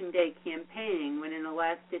Election Day campaigning, when in a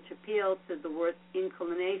last-ditch appeal to the worst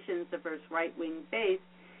inclinations of his right-wing base,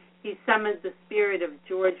 he summoned the spirit of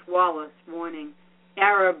George Wallace, warning,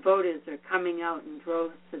 Arab voters are coming out in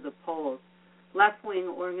droves to the polls. Left-wing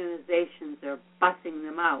organizations are bussing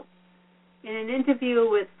them out. In an interview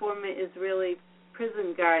with former Israeli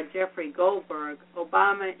prison guard Jeffrey Goldberg,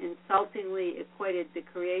 Obama insultingly equated the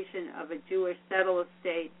creation of a Jewish settler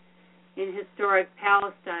state in historic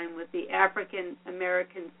Palestine with the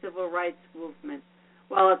African-American civil rights movement,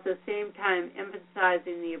 while at the same time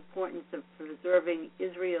emphasizing the importance of preserving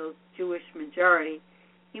Israel's Jewish majority.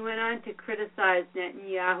 He went on to criticize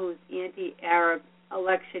Netanyahu's anti-Arab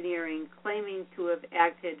electioneering, claiming to have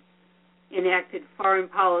enacted foreign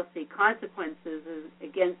policy consequences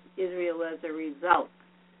against Israel as a result.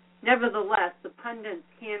 Nevertheless, the pundits'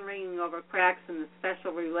 hand-wringing over cracks in the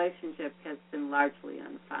special relationship has been largely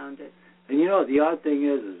unfounded. And the odd thing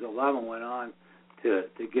is Obama went on to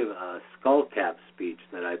give a skullcap speech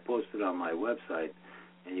that I posted on my website,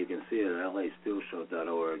 and you can see it at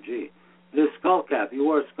lasteelshow.org. This skullcap, he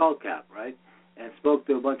wore a skullcap, right, and spoke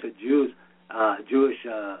to a bunch of Jewish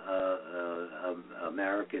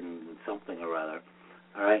American something or other,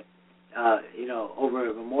 all right,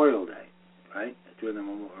 over Memorial Day, right,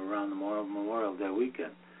 around the Memorial Day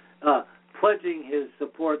weekend, pledging his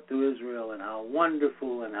support to Israel and how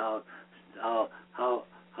wonderful and how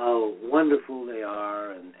how wonderful they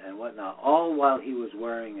are and whatnot, all while he was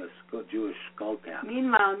wearing a Jewish skull cap.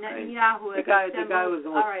 Meanwhile, Netanyahu has the guy was the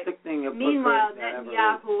most sickening. Meanwhile,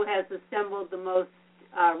 Netanyahu has assembled the most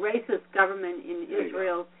racist government in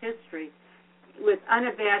Israel's history, with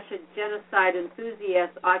unabashed genocide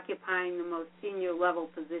enthusiasts occupying the most senior level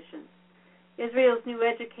positions. Israel's new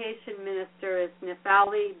education minister is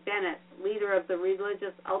Naftali Bennett, leader of the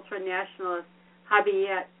religious ultranationalist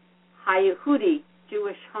Habiyat Hayehudi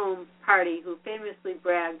Jewish Home Party, who famously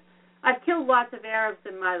bragged, "I've killed lots of Arabs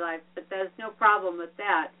in my life, but there's no problem with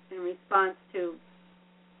that," in response to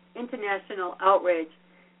international outrage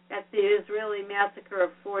at the Israeli massacre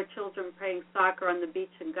of 4 children playing soccer on the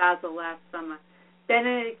beach in Gaza last summer.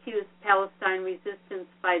 Bennett accused Palestine resistance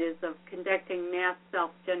fighters of conducting mass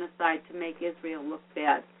self-genocide to make Israel look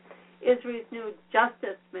bad. Israel's new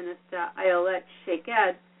Justice Minister, Ayelet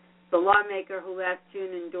Shaked, the lawmaker who last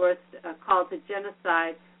June endorsed a call to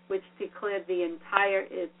genocide, which declared the entire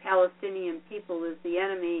Palestinian people as the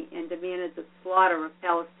enemy and demanded the slaughter of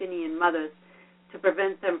Palestinian mothers to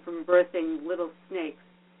prevent them from birthing little snakes.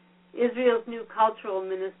 Israel's new cultural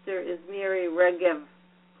minister is Miri Regev,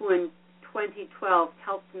 who in 2012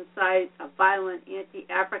 helped incite a violent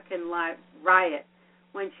anti-African riot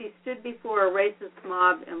when she stood before a racist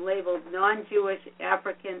mob and labeled non-Jewish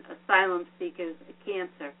African asylum seekers a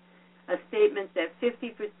cancer, a statement that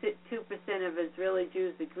 52% of Israeli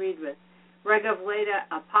Jews agreed with. Regev later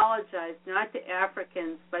apologized not to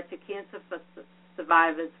Africans but to cancer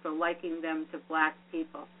survivors for liking them to black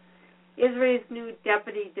people. Israel's new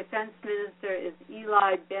deputy defense minister is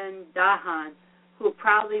Eli Ben-Dahan, who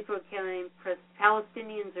proudly proclaimed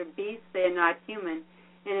Palestinians are beasts, they are not human,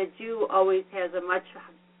 and a Jew always has a much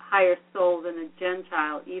higher soul than a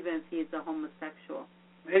Gentile, even if he's a homosexual.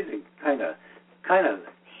 Amazing, kind of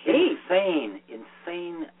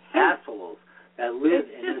insane assholes that live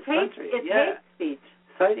in this country. It's hate speech.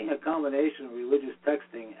 Citing a combination of religious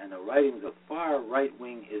texting and the writings of far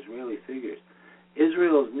right-wing Israeli figures.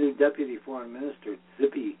 Israel's new deputy foreign minister,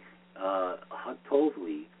 Tzipi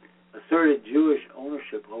Hatovli, asserted Jewish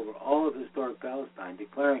ownership over all of historic Palestine,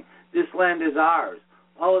 declaring, "This land is ours.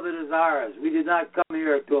 All of it is ours. We did not come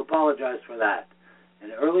here to apologize for that."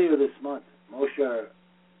 And earlier this month, Moshe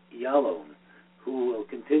Yaalon, who will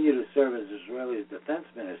continue to serve as Israel's defense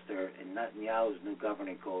minister in Netanyahu's new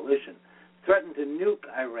governing coalition, threatened to nuke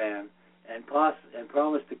Iran and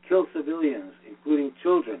promised to kill civilians, including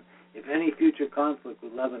children, if any future conflict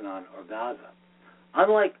with Lebanon or Gaza.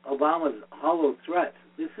 Unlike Obama's hollow threats,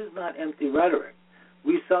 this is not empty rhetoric.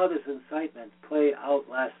 We saw this incitement play out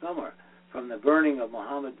last summer from the burning of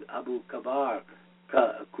Mohammed Abu Qudar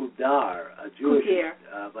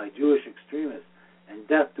by Jewish extremists, and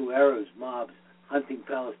death to Arabs, mobs hunting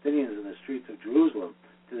Palestinians in the streets of Jerusalem,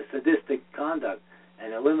 to the sadistic conduct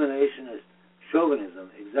and eliminationist chauvinism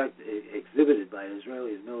exhibited by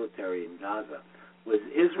Israel's military in Gaza. Was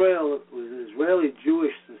Israeli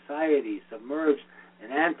Jewish society submerged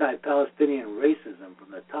in anti-Palestinian racism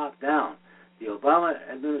from the top down? The Obama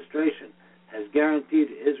administration has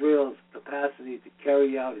guaranteed Israel's capacity to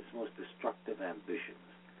carry out its most destructive ambitions.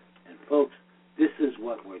 And folks, this is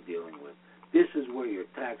what we're dealing with. This is where your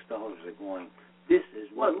tax dollars are going. This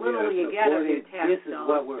is what we're supporting. This is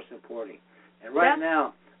what we're supporting. And right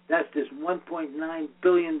now, that's just $1.9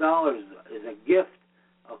 billion is a gift,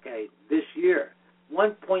 this year.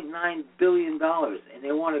 $1.9 billion, and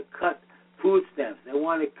they want to cut food stamps. They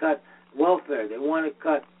want to cut welfare. They want to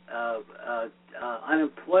cut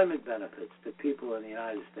unemployment benefits to people in the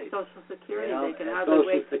United States. Social Security, they can hardly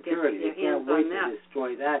wait to get their hands on that. To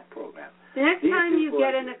destroy that program. The next time you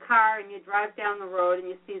get in a car and you drive down the road and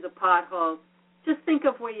you see the potholes, just think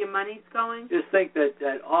of where your money's going. Just think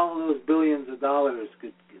that all of those billions of dollars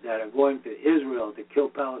that are going to Israel to kill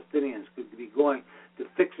Palestinians could be going to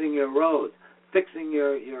fixing your roads, fixing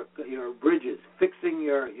your bridges, fixing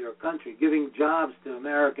your country, giving jobs to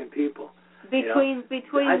American people. Between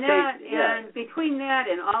that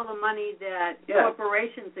and all the money that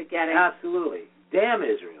corporations are getting. Absolutely. Damn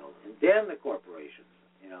Israel and damn the corporations,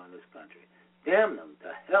 in this country. Damn them to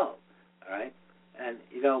hell. All right? And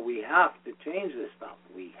we have to change this stuff.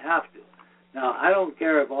 We have to. Now, I don't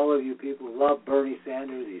care if all of you people love Bernie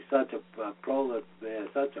Sanders. He's such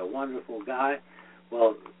such a wonderful guy.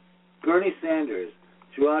 Well, Bernie Sanders,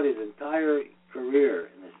 throughout his entire career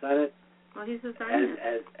in the Senate,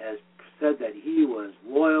 has said that he was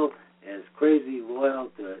loyal, as crazy loyal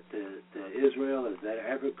to Israel as there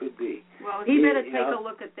ever could be. Well, he better take a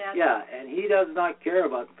look at that. Yeah, and he does not care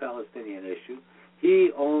about the Palestinian issue.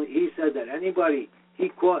 He said that anybody,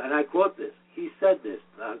 and I quote this, he said this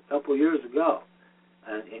a couple years ago,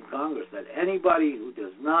 in Congress that anybody who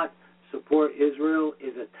does not support Israel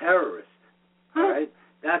is a terrorist. All right?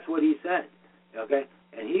 That's what he said. Okay?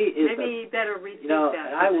 And he is maybe he better rethink that.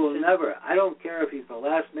 And I will never, I don't care if he's the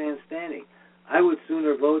last man standing. I would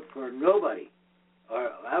sooner vote for nobody.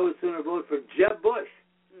 Or I would sooner vote for Jeb Bush.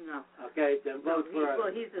 No. Okay, than vote for...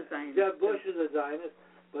 Well, he's a Zionist. Jeb Bush is a Zionist,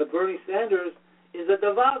 but Bernie Sanders is a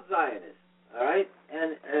devout Zionist. All right?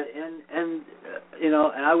 And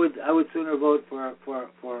I would sooner vote for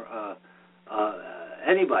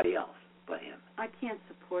anybody else but him. I can't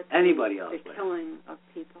support anybody else the killing of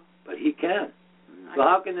people. But he can. So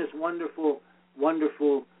how can this wonderful,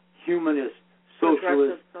 wonderful humanist,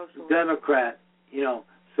 socialist, Democrat,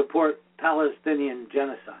 support Palestinian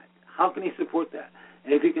genocide? How can he support that?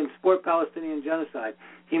 And if he can support Palestinian genocide,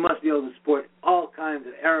 he must be able to support all kinds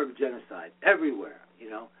of Arab genocide everywhere,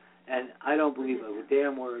 And I don't believe a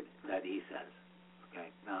damn word that he says.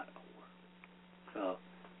 Okay, not a word. So,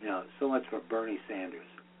 so much for Bernie Sanders.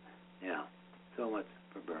 So much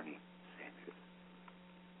for Bernie Sanders.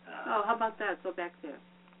 How about that? Go back there.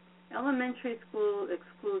 Elementary school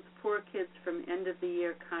excludes poor kids from end of the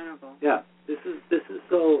year carnival. Yeah, this is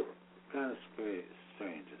so kind of strange.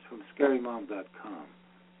 It's from ScaryMom.com.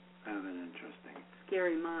 Kind of an interesting.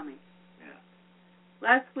 Scary mommy. Yeah.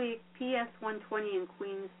 Last week, PS 120 in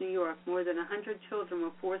Queens, New York, more than 100 children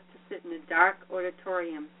were forced to sit in a dark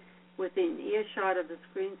auditorium within earshot of the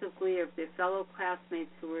screams of glee of their fellow classmates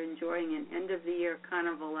who were enjoying an end-of-the-year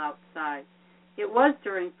carnival outside. It was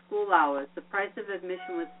during school hours. The price of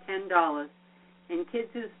admission was $10, and kids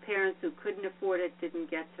whose parents who couldn't afford it didn't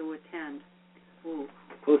get to attend. Ooh.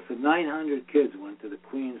 Close to 900 kids went to the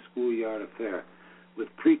Queens Schoolyard Affair, with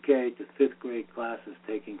pre-K to 5th grade classes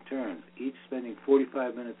taking turns, each spending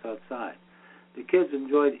 45 minutes outside. The kids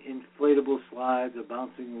enjoyed inflatable slides, a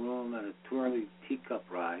bouncing room, and a twirly teacup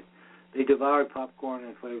ride. They devoured popcorn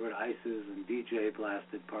and flavored ices and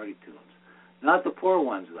DJ-blasted party tunes. Not the poor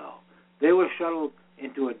ones, though. They were shuttled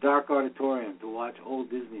into a dark auditorium to watch old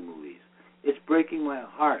Disney movies. It's breaking my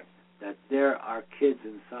heart that there are kids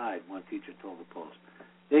inside, one teacher told the Post.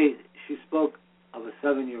 She spoke of a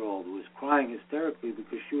 7-year-old who was crying hysterically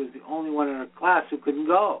because she was the only one in her class who couldn't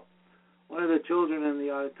go. One of the children in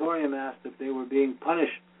the auditorium asked if they were being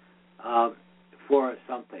punished for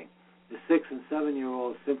something. The 6- and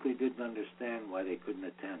 7-year-olds simply didn't understand why they couldn't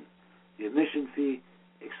attend. The admission fee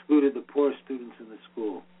excluded the poor students in the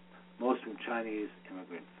school, most from Chinese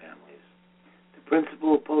immigrant families. The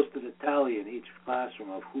principal posted a tally in each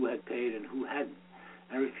classroom of who had paid and who hadn't,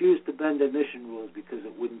 and refused to bend admission rules because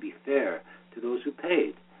it wouldn't be fair to those who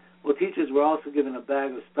paid. Well, teachers were also given a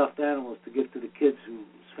bag of stuffed animals to give to the kids whose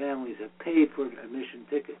families had paid for admission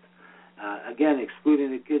tickets, again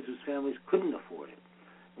excluding the kids whose families couldn't afford it.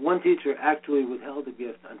 One teacher actually withheld the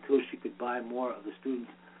gift until she could buy more of the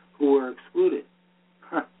students who were excluded.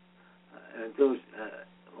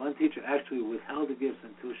 One teacher actually withheld the gifts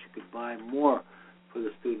until she could buy more for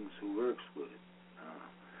the students who were excluded.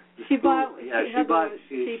 She personally,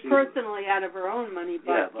 out of her own money,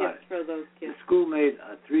 bought gifts for those kids. The school made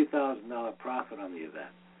a $3,000 profit on the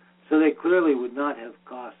event, so they clearly would not have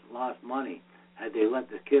lost money had they let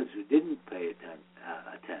the kids who didn't pay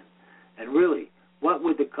attend. And really, what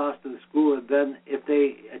would the cost of the school have been if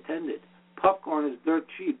they attended? Popcorn is dirt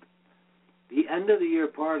cheap. The end-of-the-year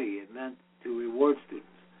party, it meant to reward students.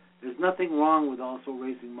 There's nothing wrong with also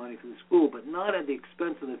raising money for the school, but not at the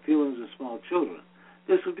expense of the feelings of small children.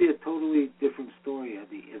 This would be a totally different story had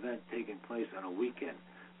the event taken place on a weekend,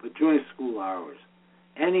 but during school hours.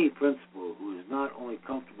 Any principal who is not only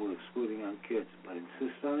comfortable excluding young kids but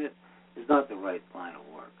insists on it is not the right line of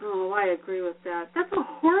work. Oh, I agree with that. That's a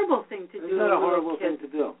horrible thing to do. It's not a horrible thing to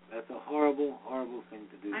do. That's a horrible, horrible thing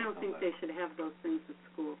to do. I don't think they should have those things at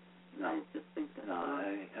school. No. I just think that. No,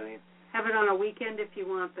 I mean. Have it on a weekend if you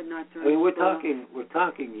want, but not during. We're talking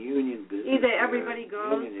union business. Either everybody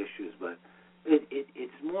goes. Union issues, but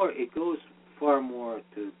it's more. It goes far more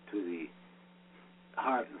to the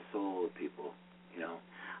heart and soul of people.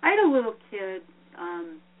 I had a little kid.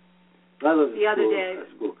 The other day, a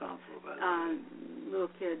school counselor, by the way. Little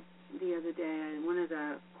kid the other day, and one of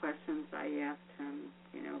the questions I asked him,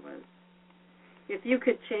 was, if you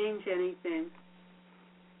could change anything,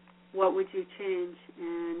 what would you change?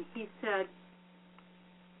 And he said,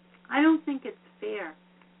 I don't think it's fair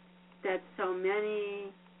that so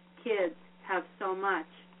many kids have so much,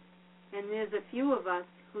 and there's a few of us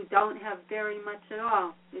who don't have very much at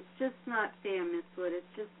all. It's just not fair, Miss Wood.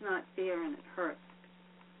 It's just not fair, and it hurts.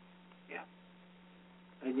 Yeah.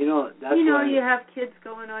 And that's you have kids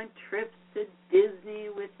going on trips to Disney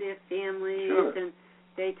with their families, sure. and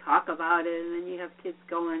they they talk about it, and then you have kids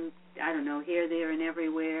going, I don't know, here, there, and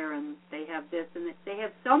everywhere, and they have this, and they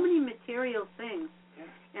have so many material things,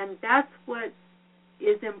 and that's what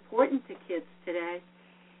is important to kids today.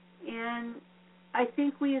 And I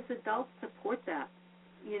think we as adults support that,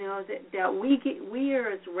 that we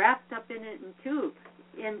are as wrapped up in it too,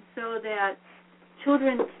 and so that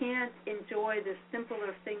children can't enjoy the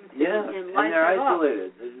simpler things in life and they're at all.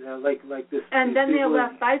 isolated, like this. And then they're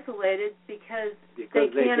left isolated because they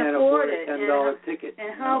can't afford it. $10 ticket.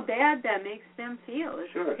 And how bad that makes them feel.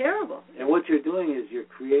 It's terrible. And what you're doing is you're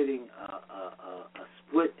creating a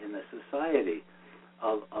split in the society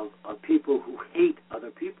of people who hate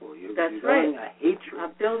other people. You're building a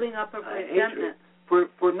hatred. Building up a resentment.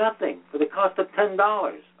 For nothing, for the cost of $10,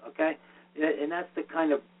 okay? And that's the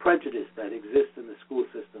kind of prejudice that exists in the school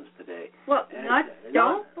systems today. Well,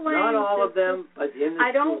 don't blame. Not all of them, but in the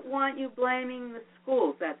I don't want you blaming the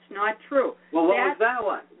schools. That's not true. Well, what was that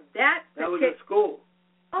one? That was a school.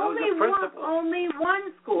 Only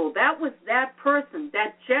one school. That was that person.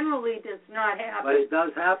 That generally does not happen. But it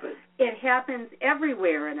does happen. It happens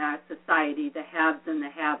everywhere in our society, the haves and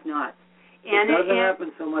the have-nots. And it doesn't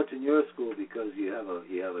happen so much in your school because you have a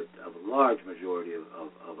large majority of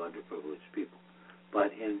underprivileged people,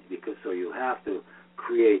 but so you have to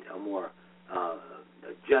create a more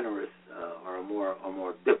generous or a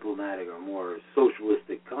more diplomatic or more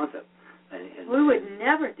socialistic concept. And we would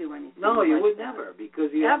never do anything. No, you would that. Never,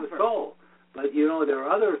 because you have a soul. But there are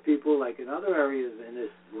other people, like in other areas in this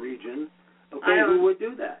region, who would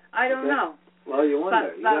do that. I don't know. Well, you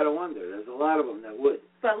wonder. You got to wonder. There's a lot of them that would.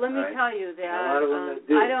 But let me tell you that a lot of them that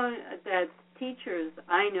do. that teachers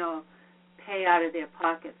I know pay out of their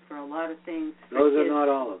pockets for a lot of things. Those are not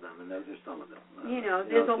all of them, and those are some of them.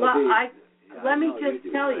 There's a lot. Let me just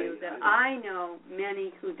tell you that I know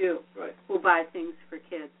many who do, who buy things for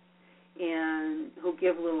kids, and who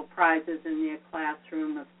give little prizes in their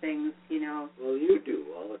classroom of things. Well, you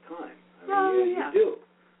do all the time. You do.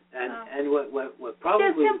 And what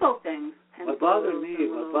probably they're simple things. What bothered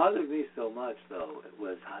me so much, though,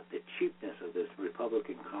 was the cheapness of this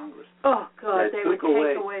Republican Congress. Oh God, they would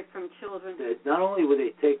take away from children. Not only would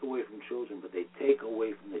they take away from children, but they take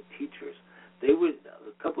away from the teachers. They would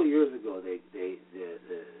a couple of years ago.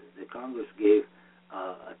 The Congress gave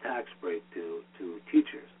a tax break to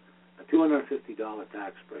teachers, a $250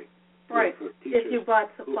 tax break. Right. For teachers if you bought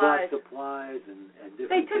supplies. Who bought supplies and different things.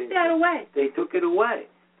 They took that away. They took it away.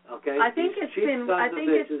 Okay. I think it's been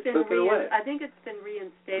reinstated.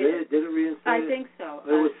 Did it reinstate? I think so.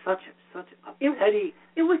 It was such a petty.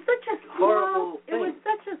 It was such a horrible thing. It was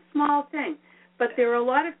such a small thing. But there were a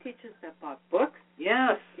lot of teachers that bought books.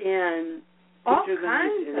 Yes. And all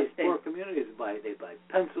kinds in of these things. poor communities they buy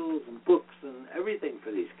pencils and books and everything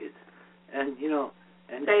for these kids, and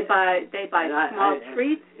and they buy small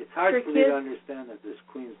treats. It's hard for me kids. to understand that this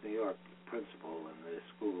Queens, New York principal in this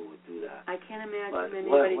school would do that. I can't imagine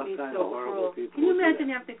what anybody be so cruel. Can you imagine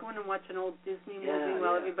having to go in and watch an old Disney movie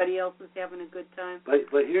while everybody else is having a good time? But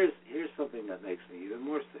here's something that makes me even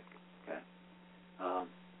more sick. Okay,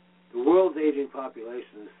 the world's aging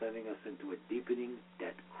population is sending us into a deepening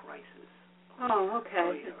debt crisis. Oh,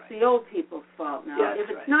 okay. It's the old people's fault now. Yes, if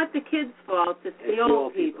it's not the kids' fault, it's the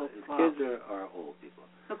old people's fault. Kids are old people.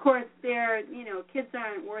 Of course, kids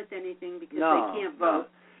aren't worth anything because they can't vote.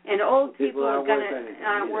 And old people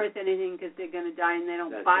aren't worth anything because they're going to die and they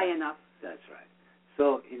don't buy enough. That's right.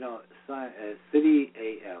 So City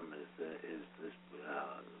AM is this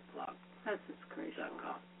blog. That's crazy.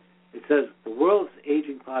 It says the world's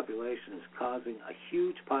aging population is causing a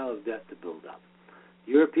huge pile of debt to build up.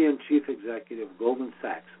 European chief executive Goldman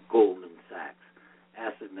Sachs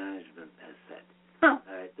Asset Management has said.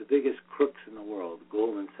 The biggest crooks in the world,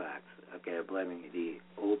 Goldman Sachs, are blaming the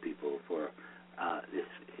old people for this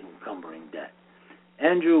encumbering debt.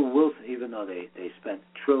 Andrew Wilson, even though they spent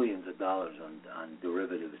trillions of dollars on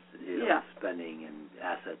derivatives, spending and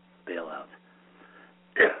asset bailouts,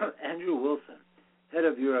 Andrew Wilson, head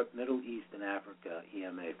of Europe, Middle East, and Africa,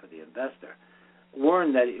 EMA for the investor,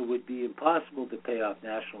 warned that it would be impossible to pay off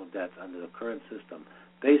national debts under the current system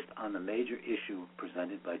based on the major issue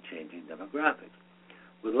presented by changing demographics.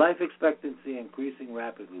 With life expectancy increasing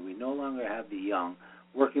rapidly, we no longer have the young,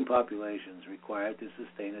 working populations required to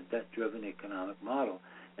sustain a debt-driven economic model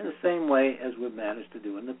in the same way as we've managed to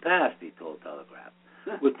do in the past, he told Telegraph.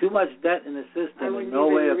 With too much debt in the system and no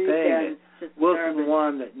way of paying it, Wilson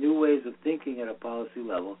warned that new ways of thinking at a policy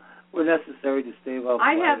level were necessary to stave off.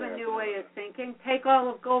 I have a new way of thinking. Take all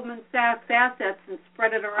of Goldman Sachs' assets and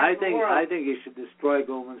spread it around the world. I think you should destroy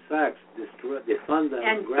Goldman Sachs, defund them,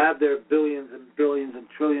 and grab their billions and billions and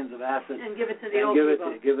trillions of assets and give it to the old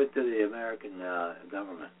people. Give it to the American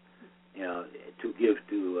government. To give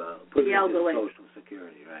to put it into Social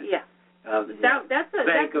Security, right? Yeah. That's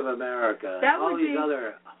Bank of America. All these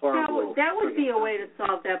other horrible. That would be a way to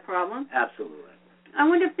solve that problem. Absolutely. I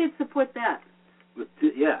wonder if they'd support that.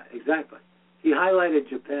 Yeah, exactly. He highlighted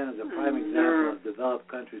Japan as a prime example of developed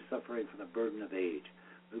countries suffering from the burden of age,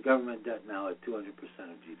 with government debt now at 200%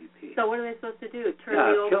 of GDP. So what are they supposed to do? Turn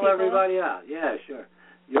the old kill people everybody out. Yeah, sure.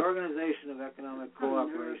 The Organization of Economic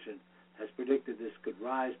Cooperation has predicted this could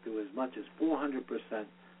rise to as much as 400%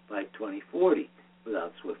 by 2040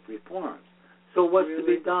 without swift reforms. So what's to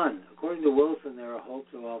be done? According to Wilson, there are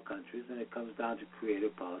hopes of all countries, and it comes down to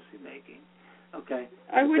creative policy making. Okay.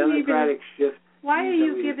 Democratic shift. Why are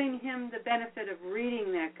you giving him the benefit of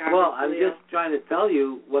reading that garbage? Well, I'm just trying to tell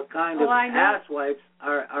you what kind of asswipes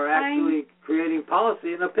are actually creating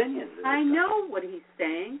policy and opinions. I know what he's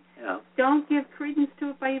saying. Don't give credence to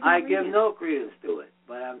it by even reading it. I give no credence to it,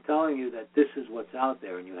 but I'm telling you that this is what's out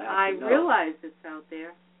there, and you have to know. I realize it's out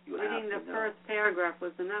there. Reading the first paragraph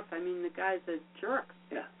was enough. I mean, the guy's a jerk.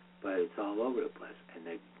 Yeah, but it's all over the place,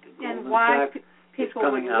 and why people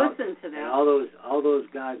would listen to that? And all those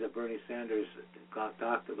guys that Bernie Sanders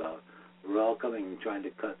talked about were all coming and trying to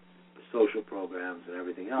cut social programs and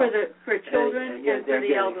everything else for children and for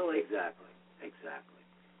the elderly. Exactly.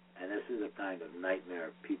 And this is the kind of nightmare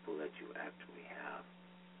of people that you actually have.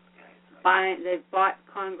 Okay, they've bought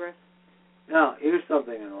Congress. Now, here's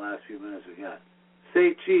something in the last few minutes we got.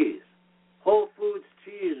 Say cheese. Whole Foods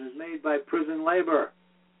cheese is made by prison labor.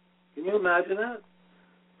 Can you imagine that?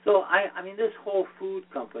 So, I mean, this Whole Food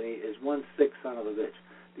company is one sick son of a bitch.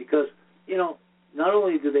 Because, not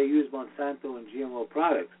only do they use Monsanto and GMO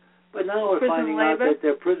products, but now we're finding out that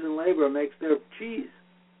their prison labor makes their cheese.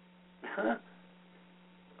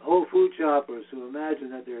 Whole Food shoppers who imagine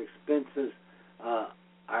that their expensive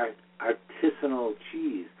artisanal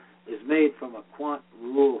cheese is made from a quaint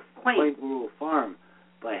rural farm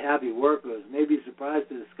by happy workers may be surprised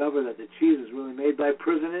to discover that the cheese is really made by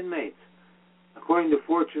prison inmates. According to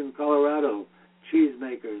Fortune, Colorado,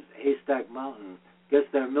 cheesemakers Haystack Mountain gets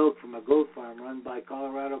their milk from a goat farm run by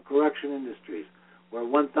Colorado Correction Industries, where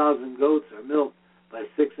 1,000 goats are milked by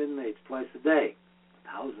 6 inmates twice a day.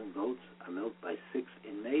 1,000 goats are milked by 6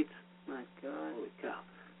 inmates? My God. Holy cow.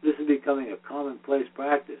 This is becoming a commonplace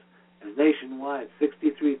practice, as nationwide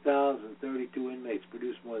 63,032 inmates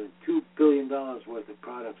produce more than $2 billion worth of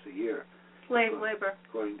products a year. Slave labor.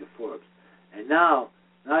 According to Forbes. And now,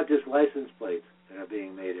 not just license plates that are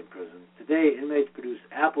being made in prison. Today, inmates produce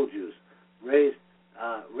apple juice, raise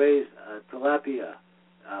tilapia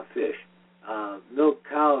fish, milk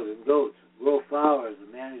cows and goats, grow flowers,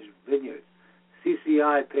 and manage vineyards.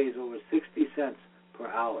 CCI pays over 60 cents per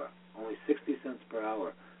hour, only 60 cents per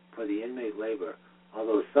hour for the inmate labor,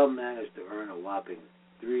 although some manage to earn a whopping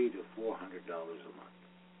 $300 to $400 a month.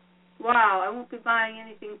 Wow, I won't be buying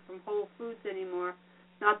anything from Whole Foods anymore.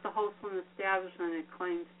 Not the wholesome establishment it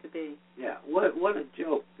claims to be. Yeah, what a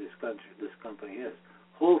joke this company is.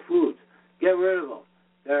 Whole Foods, get rid of them.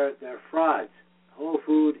 They're frauds. Whole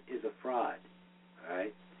Food is a fraud. All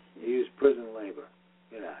right, they use prison labor.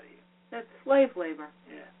 Get out of here. That's slave labor.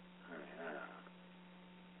 Yeah. All right,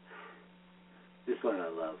 this one I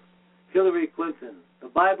love. Hillary Clinton. The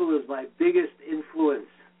Bible is my biggest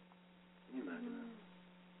influence. Can you imagine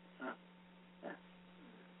that? Huh?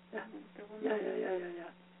 Yeah.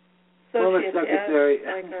 Former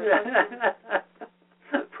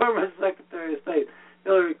Secretary of State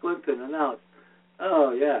Hillary Clinton announced,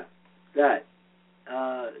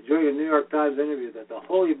 during a New York Times interview, that the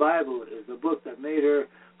Holy Bible is the book that made her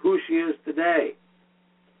who she is today.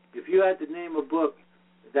 If you had to name a book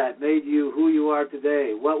that made you who you are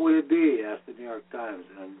today, what would it be? Asked the New York Times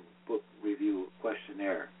in a book review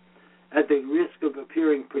questionnaire. At the risk of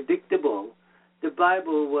appearing predictable, the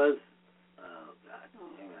Bible was...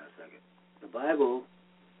 hang on a second. The Bible,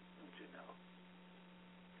 don't you know?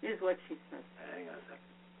 Is what she said. Hang on a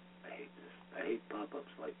second. I hate this. I hate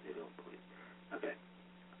pop-ups like they don't believe. Okay.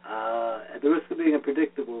 At the risk of being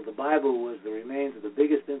unpredictable, the Bible was the remains of the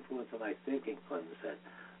biggest influence on my thinking, Clinton said.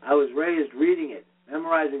 I was raised reading it,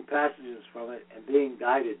 memorizing passages from it, and being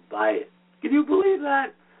guided by it. Can you believe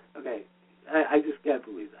that? Okay. I just can't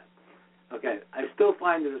believe that. Okay. I still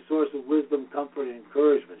find it a source of wisdom, comfort, and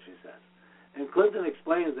encouragement, she says. And Clinton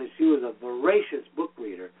explains that she was a voracious book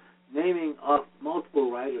reader, naming off multiple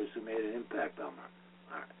writers who made an impact on her.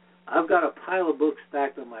 I've got a pile of books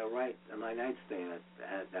stacked on my nightstand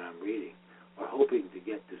that I'm reading or hoping to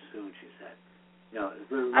get to soon, she said. You know,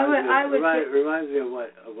 it reminds me of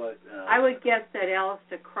what I would guess that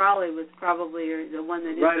Aleister Crowley was probably the one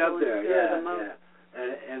that right up there, the most. Yeah.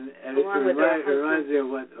 And it reminds me of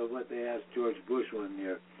what they asked George Bush one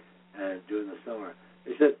year during the summer.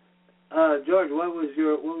 They said, George, what was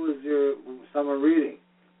your summer reading?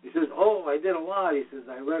 He says, oh, I did a lot. He says,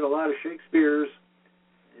 I read a lot of Shakespeare's.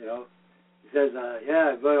 You know, he says,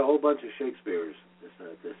 yeah, I've read a whole bunch of Shakespeare's this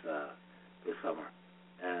summer,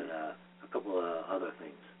 and a couple of other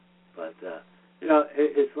things. But you know,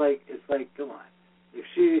 it's like, come on, if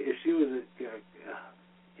she was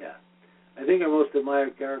yeah, I think our most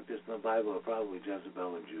admired characters in the Bible are probably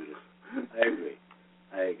Jezebel and Judas. I agree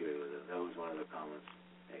with it. That was one of the comments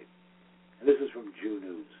made. And this is from Jew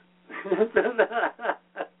News.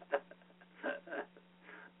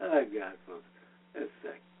 Oh God, folks, that's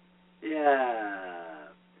sick. Yeah.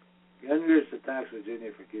 Congress attacks Virginia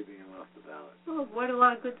for keeping him off the ballot. Oh, what a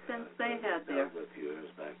lot of good sense they had there. That was a few years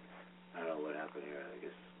back. I don't know what happened here. I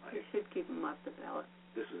guess you should keep him off the ballot.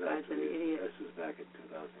 This was actually this was back in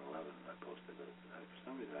 2011. I posted it. For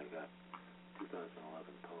some reason, I got 2011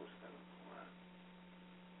 post. I don't know why.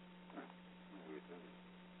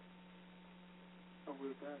 How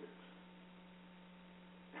weird that is.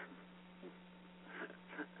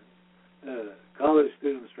 College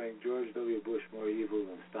students rank George W. Bush more evil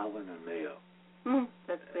than Stalin and Mayo.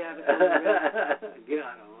 That's bad.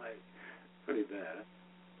 God almighty. Pretty bad.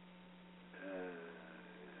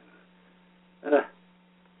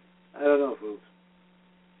 I don't know, folks.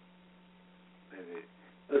 Maybe.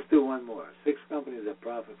 Let's do one more. 6 companies that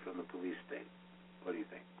profit from the police state. What do you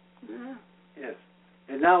think? Yeah. Yes.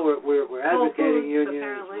 And now we're advocating unions.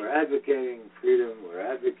 Apparently. We're advocating freedom. We're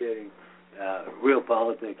advocating real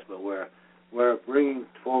politics, but we're bringing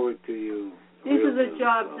forward to you. These are the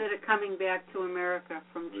jobs that are coming back to America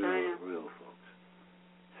from China. Real folks.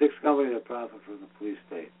 6 companies that profit from the police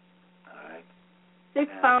state. All right.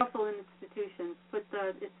 6 powerful institutions.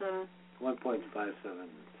 It's a 1.57 seconds.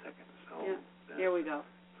 So yeah. Here we go.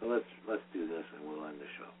 So let's do this, and we'll end the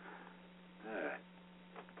show. All right.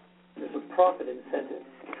 There's a profit incentive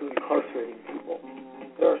to incarcerating people.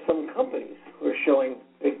 There are some companies who are showing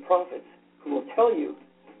big profits who will tell you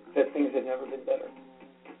that things have never been better.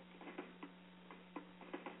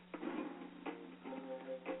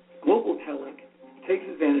 Global Telec takes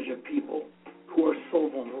advantage of people who are so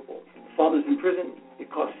vulnerable. Father's in prison. It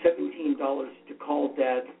costs $17 to call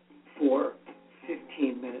dad for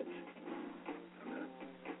 15 minutes.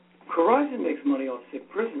 Horizon makes money off sick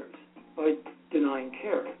prisoners by denying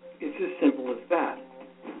care. It's as simple as that.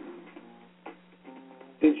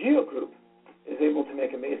 The Geo Group is able to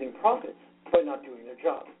make amazing profits by not doing their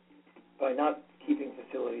job, by not keeping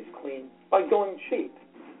facilities clean, by going cheap.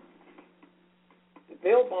 The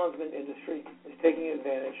bail bondsman industry is taking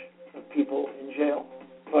advantage of people in jail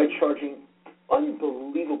by charging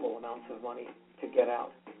unbelievable amounts of money to get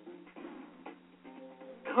out.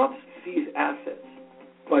 Cops seize assets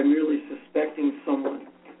by merely suspecting someone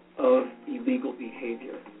of illegal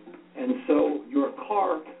behavior. And so your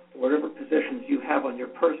car, whatever possessions you have on your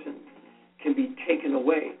person, can be taken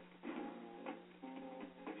away.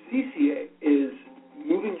 CCA is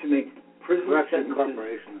moving to make prison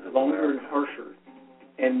sentences longer and harsher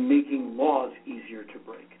and making laws easier to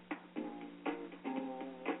break.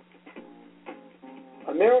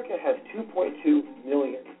 America has 2.2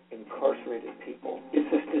 million incarcerated people.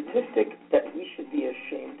 It's a statistic that we should be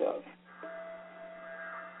ashamed of.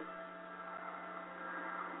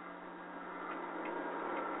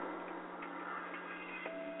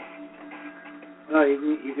 No,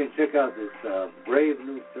 you can check out this Brave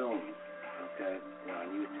New Films, okay, on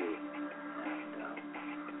YouTube. And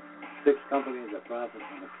 6 companies that profit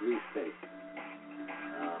from the police state.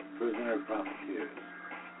 Prisoner profiteers.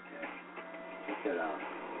 Okay, check that out. I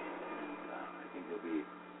think you'll be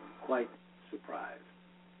quite surprised.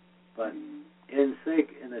 But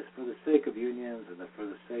for the sake of unions and for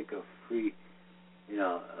the sake of free,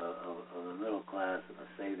 of the middle class and the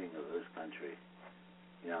saving of this country,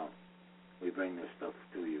 we bring this stuff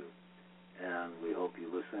to you, and we hope you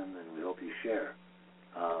listen, and we hope you share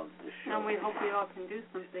this show. And we hope we all can do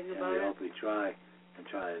something about it. And we hope we try to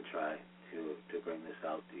bring this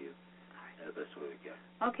out to you in the best way we can.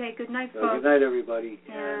 Okay, good night, folks. Good night, everybody.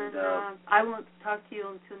 And I won't talk to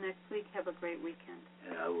you until next week. Have a great weekend.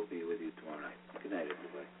 And I will be with you tomorrow night. Good night,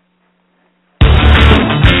 everybody.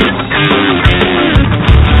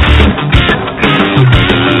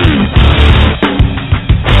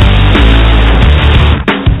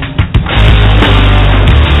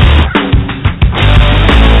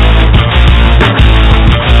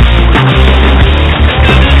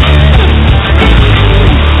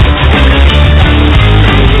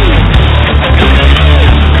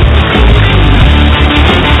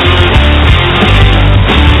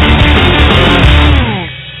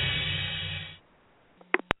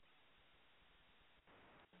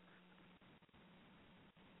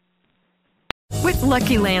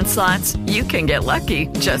 Lucky Land Slots, you can get lucky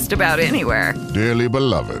just about anywhere. Dearly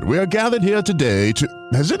beloved, we are gathered here today to...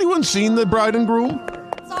 Has anyone seen the bride and groom?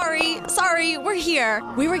 Sorry, we're here.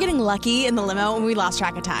 We were getting lucky in the limo and we lost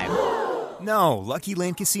track of time. No, Lucky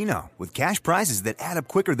Land Casino, with cash prizes that add up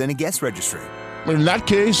quicker than a guest registry. In that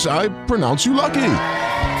case, I pronounce you lucky.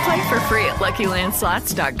 Play for free at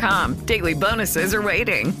LuckyLandSlots.com. Daily bonuses are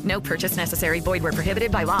waiting. No purchase necessary. Void where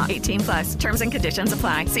prohibited by law. 18+. Terms and conditions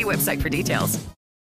apply. See website for details.